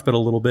already talked about it a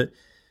little bit.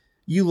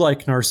 You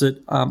like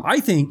Narset. I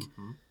think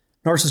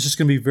Narset's just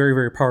going to be very,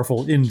 very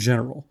powerful in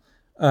general.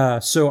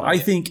 So I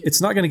think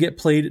it's not going to get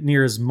played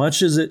near as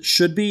much as it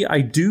should be.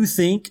 I do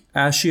think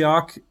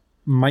Ashiok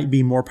might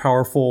be more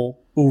powerful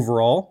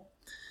overall,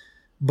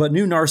 but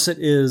new Narset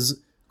is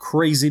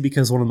crazy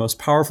because one of the most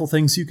powerful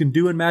things you can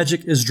do in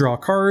Magic is draw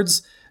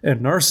cards, and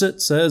Narset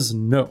says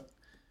no.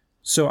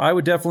 So I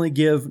would definitely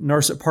give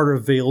Narset Parter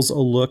of Veils a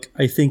look.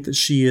 I think that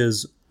she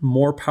is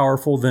more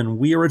powerful than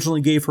we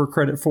originally gave her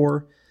credit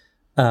for.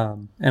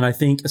 And I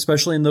think,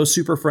 especially in those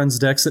Super Friends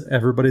decks that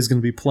everybody's going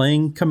to be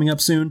playing coming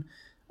up soon,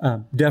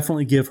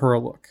 definitely give her a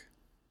look.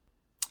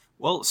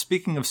 Well,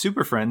 speaking of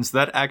Super Friends,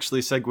 that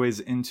actually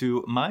segues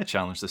into my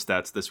Challenge the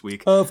Stats this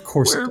week. Of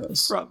course it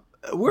does.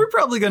 We're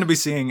probably going to be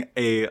seeing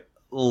a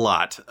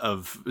lot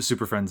of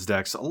Super Friends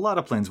decks, a lot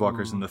of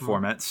Planeswalkers in the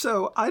format,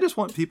 so I just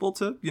want people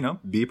to,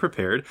 be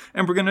prepared,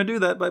 and we're going to do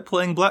that by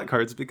playing black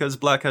cards, because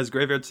black has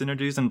graveyard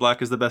synergies, and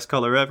black is the best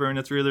color ever, and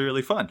it's really,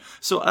 really fun.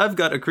 So I've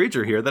got a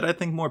creature here that I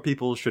think more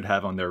people should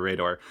have on their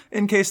radar,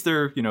 in case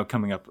they're,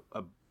 coming up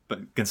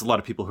against a lot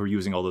of people who are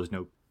using all those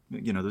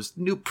those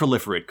new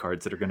proliferate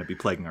cards that are going to be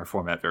plaguing our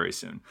format very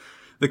soon.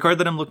 The card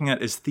that I'm looking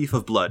at is Thief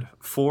of Blood.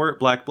 4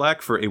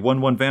 black for a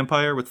 1/1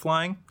 vampire with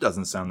flying.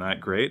 Doesn't sound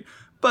that great.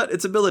 But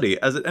its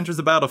ability, as it enters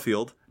the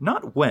battlefield,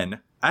 not when,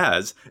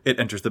 as it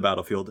enters the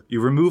battlefield,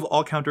 you remove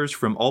all counters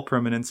from all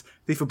permanents.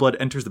 Thief of Blood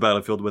enters the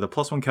battlefield with a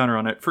 +1 counter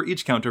on it for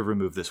each counter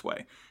removed this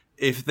way.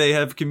 If they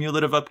have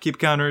cumulative upkeep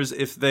counters,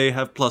 if they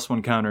have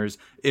 +1 counters,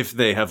 if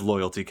they have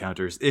loyalty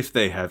counters, if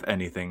they have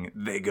anything,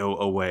 they go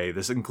away.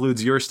 This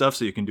includes your stuff,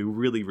 so you can do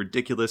really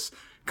ridiculous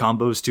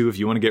combos too if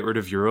you want to get rid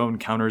of your own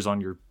counters on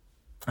your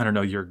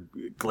your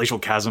Glacial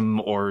Chasm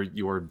or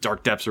your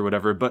Dark Depths or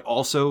whatever, but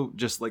also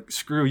just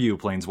screw you,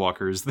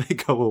 Planeswalkers. They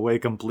go away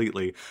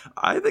completely.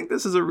 I think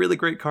this is a really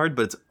great card,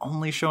 but it's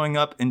only showing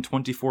up in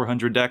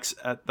 2,400 decks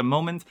at the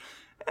moment,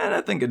 and I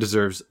think it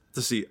deserves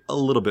to see a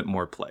little bit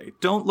more play.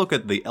 Don't look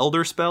at the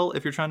Elder spell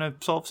if you're trying to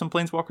solve some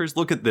Planeswalkers.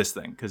 Look at this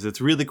thing, because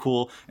it's really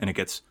cool, and it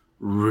gets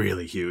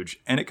really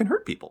huge, and it can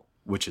hurt people,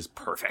 which is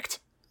perfect.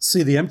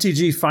 See, the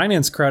MTG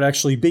Finance crowd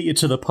actually beat you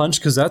to the punch,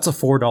 because that's a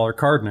 $4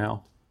 card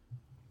now.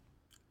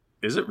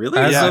 Is it really?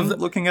 I'm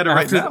looking at it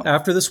right now.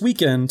 After this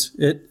weekend,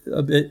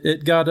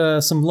 it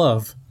got some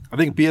love. I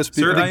think BSB.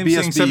 Sir, I am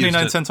think seeing BSB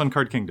 79 cents on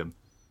Card Kingdom.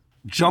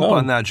 Jump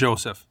on that,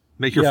 Joseph.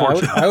 Make your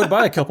fortune. I would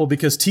buy a couple,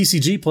 because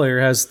TCG Player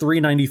has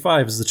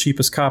 $3.95 as the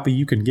cheapest copy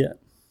you can get.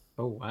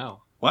 Oh,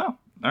 wow. Wow.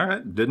 All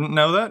right. Didn't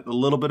know that. A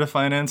little bit of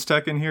finance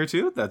tech in here,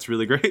 too. That's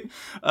really great.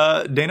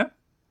 Dana,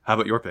 how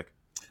about your pick?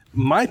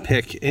 My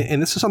pick,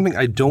 and this is something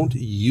I don't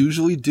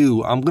usually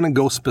do, I'm going to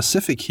go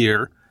specific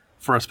here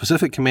for a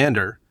specific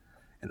commander,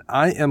 And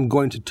I am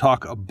going to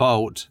talk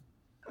about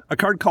a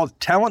card called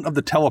Talent of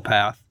the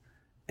Telepath,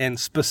 and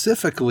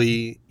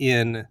specifically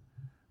in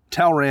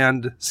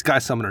Talrand Sky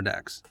Summoner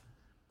decks.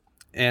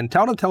 And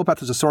Talent of the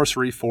Telepath is a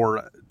sorcery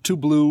for 2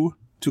 blue,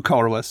 2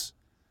 colorless,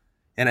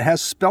 and it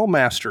has Spell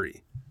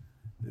Mastery.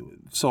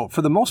 So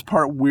for the most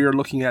part, we're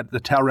looking at the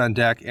Talrand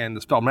deck and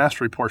the Spell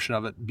Mastery portion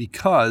of it,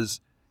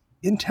 because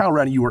in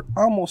Talrand, you are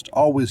almost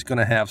always going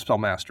to have Spell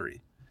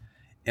Mastery.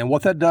 And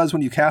what that does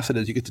when you cast it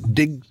is you get to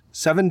dig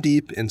 7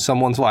 deep in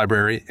someone's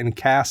library and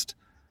cast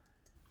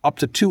up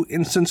to 2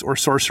 instants or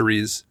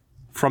sorceries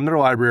from their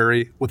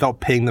library without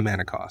paying the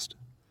mana cost.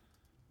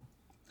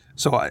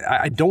 So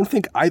I don't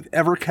think I've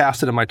ever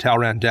casted in my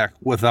Talrand deck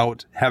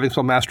without having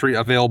Spell Mastery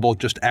available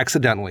just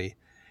accidentally.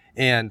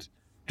 And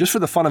just for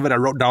the fun of it, I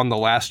wrote down the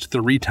last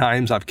 3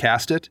 times I've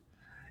cast it.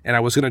 And I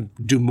was going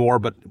to do more,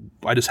 but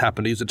I just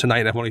happened to use it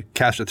tonight. I've only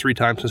cast it 3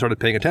 times and started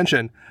paying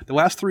attention. The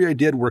last 3 I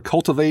did were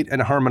Cultivate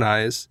and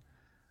Harmonize,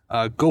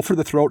 Go for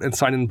the Throat and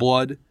Sign in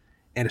Blood,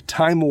 and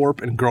Time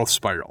Warp and Growth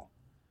Spiral.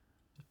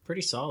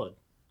 Pretty solid.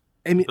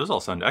 I mean, Those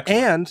all sound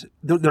excellent.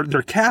 And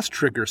they're cast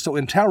triggers. So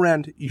in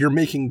Talrand, you're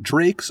making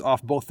Drakes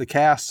off both the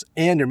casts,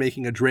 and you're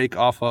making a Drake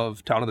off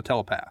of Town of the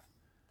Telepath.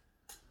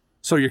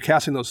 So you're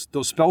casting those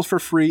spells for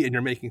free, and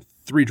you're making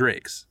 3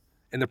 Drakes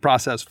in the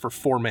process for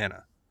 4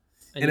 mana.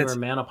 And you're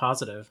mana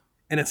positive.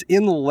 And it's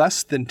in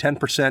less than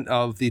 10%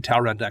 of the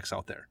Talrand decks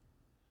out there.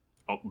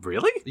 Oh,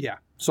 really? Yeah.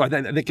 So I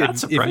think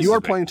That if you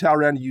are playing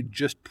Talrand, you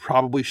just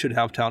probably should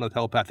have Town of the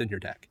Telepath in your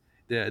deck.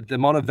 The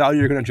amount of value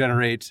you're going to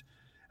generate,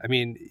 I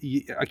mean,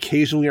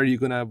 occasionally are you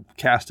going to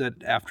cast it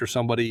after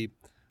somebody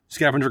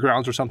Scavenger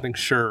Grounds or something?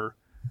 Sure.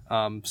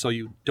 So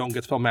you don't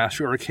get Spell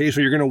Mastery, or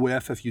occasionally you're going to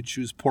whiff if you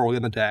choose poorly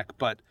in the deck,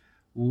 but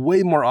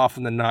way more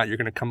often than not, you're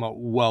going to come out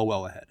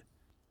well ahead.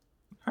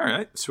 All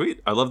right,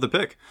 sweet. I love the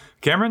pick.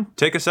 Cameron,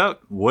 take us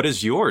out. What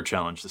is your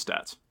challenge to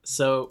stats?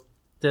 So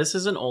this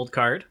is an old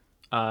card.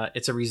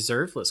 It's a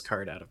reserve list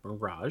card out of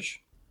Mirage.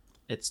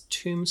 It's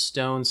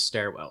Tombstone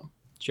Stairwell.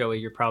 Joey,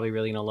 you're probably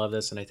really going to love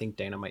this, and I think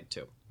Dana might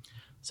too.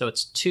 So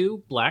it's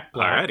 2 black.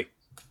 Alrighty.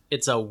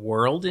 It's a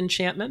world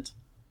enchantment.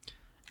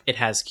 It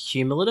has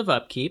cumulative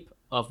upkeep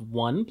of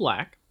 1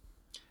 black.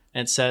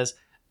 And it says,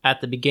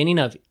 at the beginning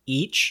of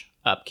each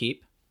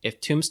upkeep,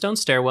 if Tombstone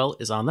Stairwell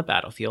is on the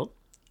battlefield,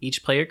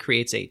 each player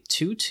creates a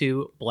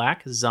 2/2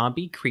 black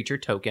zombie creature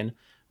token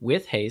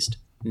with haste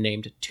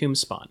named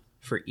Tombspawn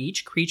for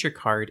each creature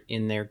card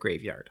in their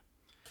graveyard.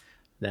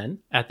 Then,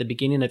 at the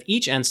beginning of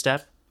each end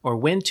step, or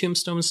when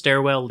Tombstone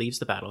Stairwell leaves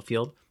the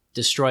battlefield,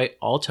 destroy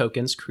all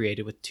tokens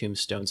created with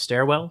Tombstone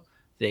Stairwell.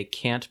 They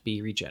can't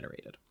be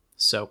regenerated.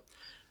 So,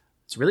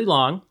 it's really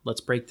long.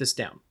 Let's break this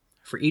down.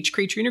 For each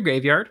creature in your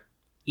graveyard,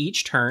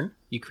 each turn,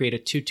 you create a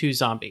 2/2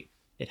 zombie.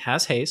 It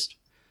has haste.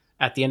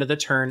 At the end of the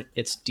turn,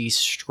 it's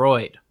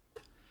destroyed.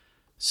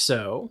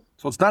 So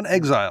it's not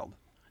exiled.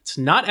 It's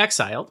not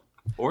exiled.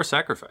 Or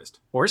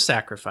sacrificed.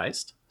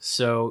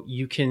 So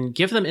you can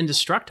give them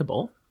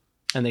indestructible,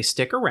 and they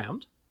stick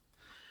around.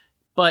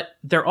 But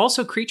they're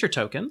also creature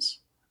tokens.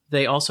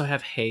 They also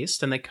have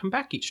haste, and they come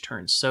back each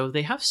turn. So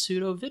they have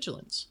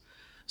pseudo-vigilance.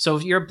 So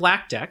if you're a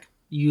black deck,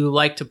 you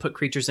like to put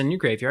creatures in your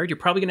graveyard, you're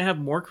probably going to have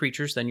more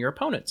creatures than your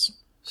opponents.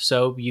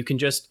 So you can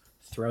just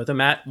throw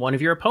them at one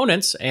of your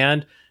opponents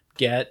and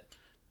get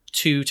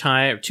 2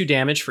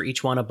 damage for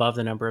each one above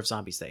the number of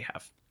zombies they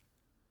have.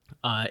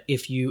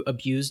 If you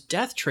abuse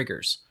death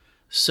triggers,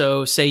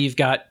 so say you've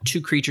got 2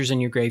 creatures in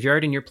your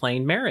graveyard and you're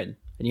playing Marin,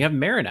 and you have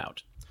Marin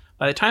out.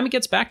 By the time it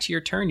gets back to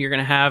your turn, you're going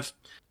to have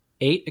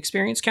 8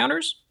 experience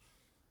counters.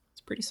 It's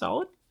pretty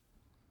solid.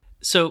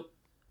 So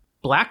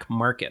Black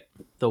Market.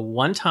 The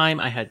one time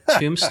I had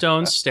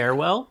Tombstone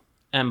Stairwell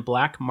and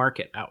Black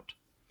Market out.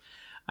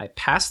 I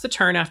passed the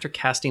turn after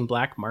casting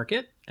Black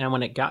Market, and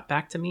when it got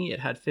back to me, it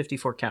had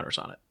 54 counters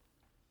on it.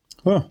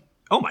 Huh.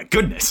 Oh my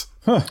goodness.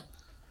 Huh.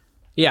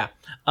 Yeah.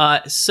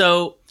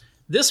 So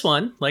this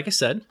one, like I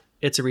said,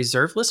 it's a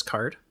reserve list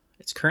card.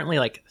 It's currently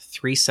like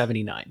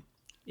 $379.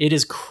 It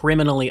is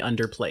criminally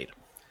underplayed.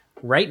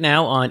 Right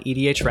now on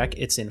EDHREC,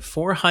 it's in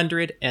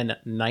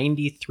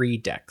 493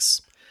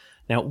 decks.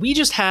 Now, we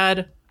just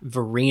had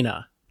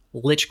Verena,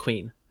 Lich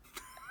Queen,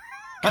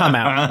 come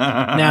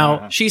out.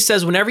 Now, she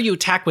says whenever you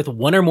attack with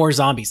 1 or more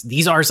zombies,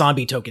 these are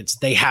zombie tokens.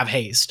 They have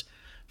haste.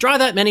 Draw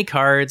that many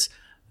cards,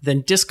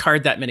 then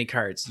discard that many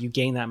cards. You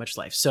gain that much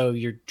life. So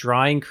you're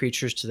drawing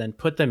creatures to then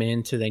put them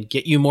in to then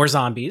get you more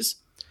zombies.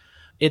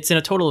 It's in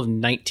a total of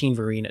 19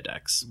 Verena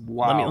decks.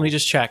 Wow. Let me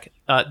just check.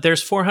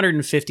 There's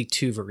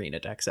 452 Verena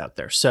decks out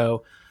there.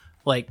 So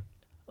like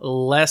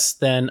less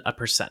than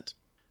 1%.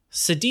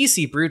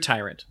 Sidisi Brew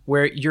Tyrant,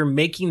 where you're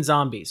making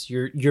zombies.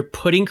 You're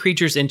putting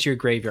creatures into your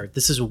graveyard.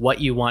 This is what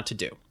you want to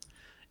do.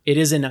 It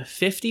is in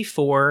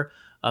 54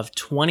 of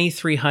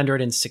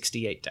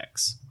 2,368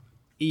 decks.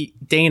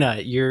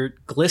 Dana, your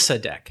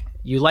Glissa deck.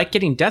 You like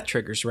getting death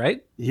triggers,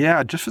 right?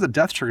 Yeah, just for the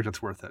death triggers,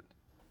 it's worth it.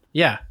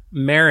 Yeah,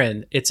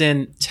 Marin. It's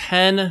in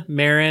 10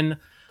 Marin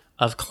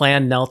of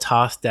Clan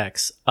Neltoth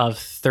decks of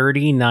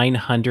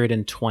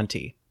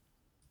 3,920.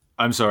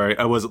 I'm sorry,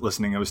 I wasn't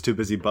listening. I was too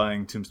busy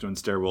buying Tombstone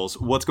stairwells.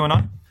 What's going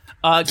on?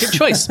 Good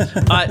choice.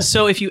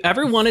 So if you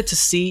ever wanted to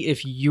see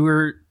if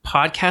your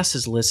podcast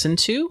is listened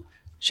to,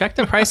 check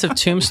the price of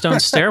Tombstone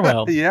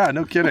Stairwell. Yeah,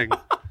 no kidding.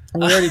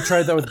 We already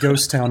tried that with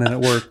Ghost Town and it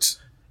worked.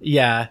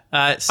 Yeah.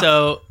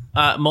 So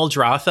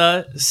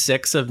Muldrotha,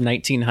 6 of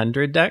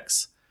 1900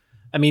 decks.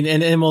 I mean,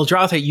 in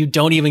Muldrotha, you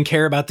don't even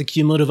care about the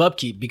cumulative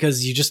upkeep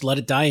because you just let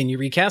it die and you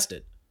recast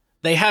it.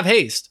 They have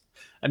haste.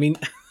 I mean...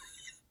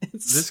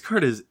 This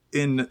card is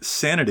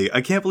insanity.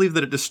 I can't believe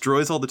that it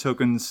destroys all the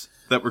tokens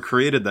that were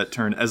created that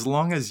turn as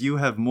long as you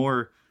have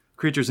more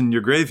creatures in your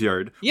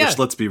graveyard, which,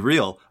 let's be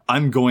real,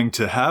 I'm going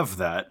to have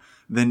that.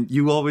 Then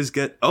you always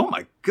get, oh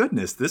my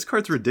goodness, this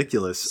card's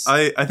ridiculous.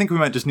 I think we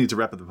might just need to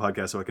wrap up the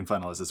podcast so I can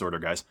finalize this order,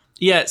 guys.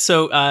 Yeah,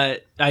 so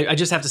I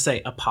just have to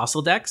say,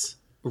 Apostle decks,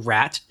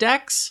 Rat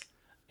decks,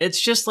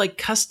 it's just like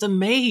custom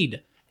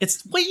made.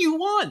 It's what you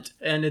want.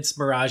 And it's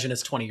Mirage and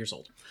it's 20 years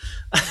old.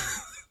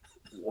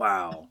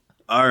 Wow.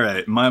 All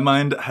right, my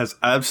mind has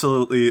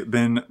absolutely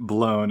been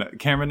blown.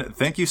 Cameron,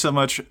 thank you so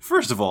much,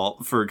 first of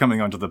all, for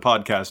coming onto the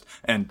podcast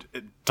and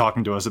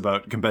talking to us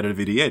about competitive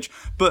EDH.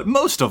 But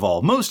most of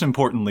all, most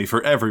importantly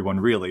for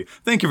everyone, really,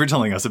 thank you for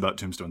telling us about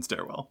Tombstone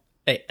Stairwell.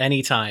 Hey,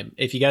 anytime.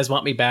 If you guys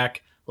want me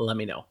back, let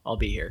me know. I'll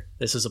be here.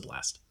 This is a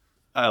blast.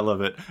 I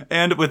love it.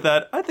 And with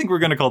that, I think we're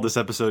going to call this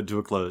episode to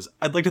a close.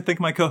 I'd like to thank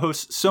my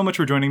co-hosts so much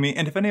for joining me,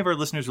 and if any of our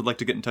listeners would like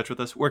to get in touch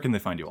with us, where can they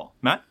find you all?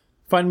 Matt?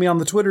 Find me on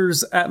the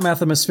Twitters at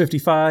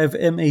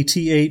Mathimus55,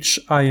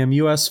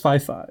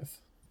 MATHIMUS55.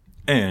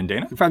 And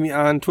Dana? You can find me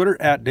on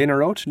Twitter at Dana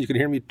Roach, and you can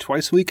hear me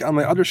twice a week on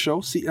my other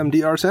show,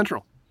 CMDR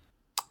Central.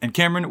 And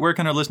Cameron, where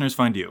can our listeners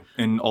find you?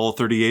 In all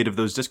 38 of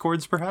those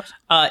Discords, perhaps?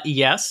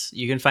 Yes,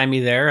 you can find me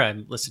there.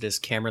 I'm listed as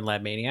Cameron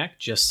LabManiac,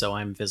 just so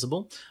I'm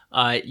visible.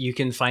 You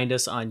can find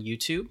us on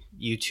YouTube,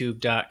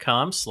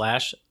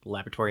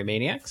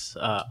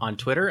 youtube.com/LaboratoryManiacs, on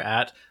Twitter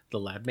at the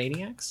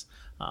LabManiacs,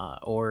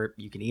 or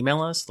you can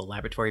email us,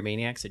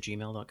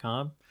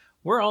 thelaboratorymaniacs@gmail.com.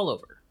 We're all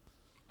over.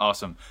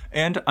 Awesome.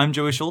 And I'm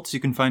Joey Schultz. You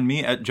can find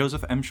me at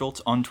Joseph M.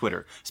 Schultz on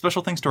Twitter.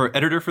 Special thanks to our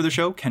editor for the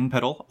show, Ken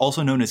Peddle,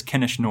 also known as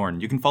Kenish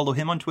Norn. You can follow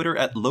him on Twitter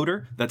at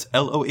Loader, that's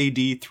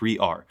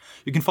LOAD3R.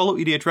 You can follow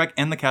EDHREC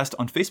and the cast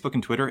on Facebook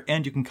and Twitter,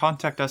 and you can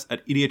contact us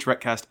at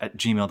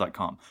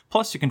EDHRECast@gmail.com.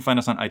 Plus, you can find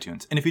us on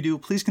iTunes. And if you do,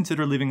 please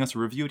consider leaving us a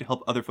review to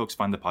help other folks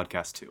find the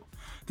podcast too.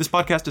 This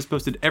podcast is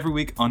posted every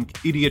week on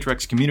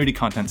EDHREC's Community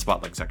Content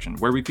Spotlight section,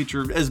 where we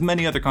feature as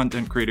many other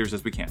content creators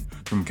as we can,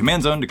 from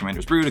Command Zone to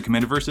Commander's Brew to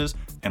Commander Versus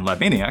and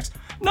LabManiac.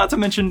 Not to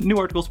mention new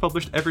articles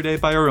published every day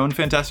by our own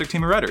fantastic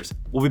team of writers.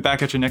 We'll be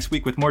back at you next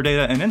week with more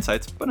data and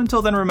insights, but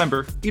until then,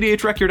 remember,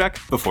 EDHREC your deck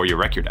before you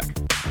wreck your deck.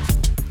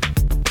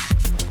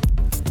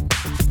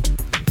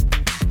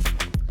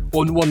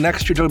 Well,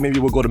 next year, Joe,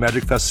 maybe we'll go to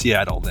Magic Fest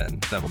Seattle then.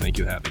 That will make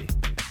you happy.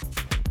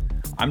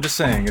 I'm just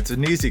saying, it's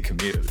an easy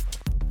commute.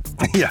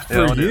 Yeah.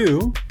 For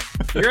you.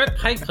 You're at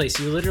Pike Place.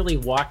 You literally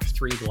walk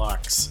 3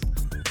 blocks.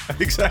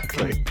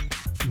 Exactly.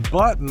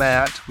 But,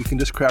 Matt, we can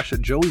just crash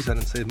at Joey's Inn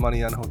and save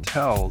money on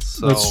hotels.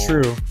 So. That's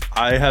true.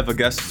 I have a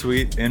guest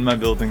suite in my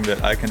building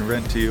that I can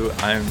rent to you.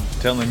 I'm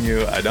telling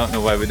you, I don't know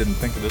why we didn't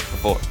think of this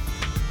before.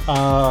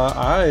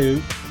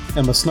 I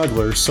am a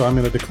snuggler, so I'm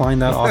going to decline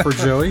that offer,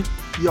 Joey.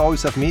 You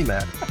always have me,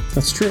 Matt.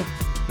 That's true.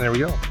 There we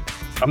go.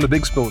 I'm the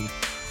big spoon.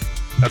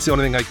 That's the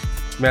only thing that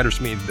matters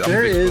to me.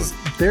 There is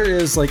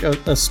like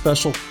a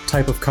special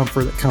type of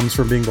comfort that comes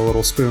from being the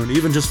little spoon,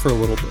 even just for a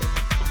little bit.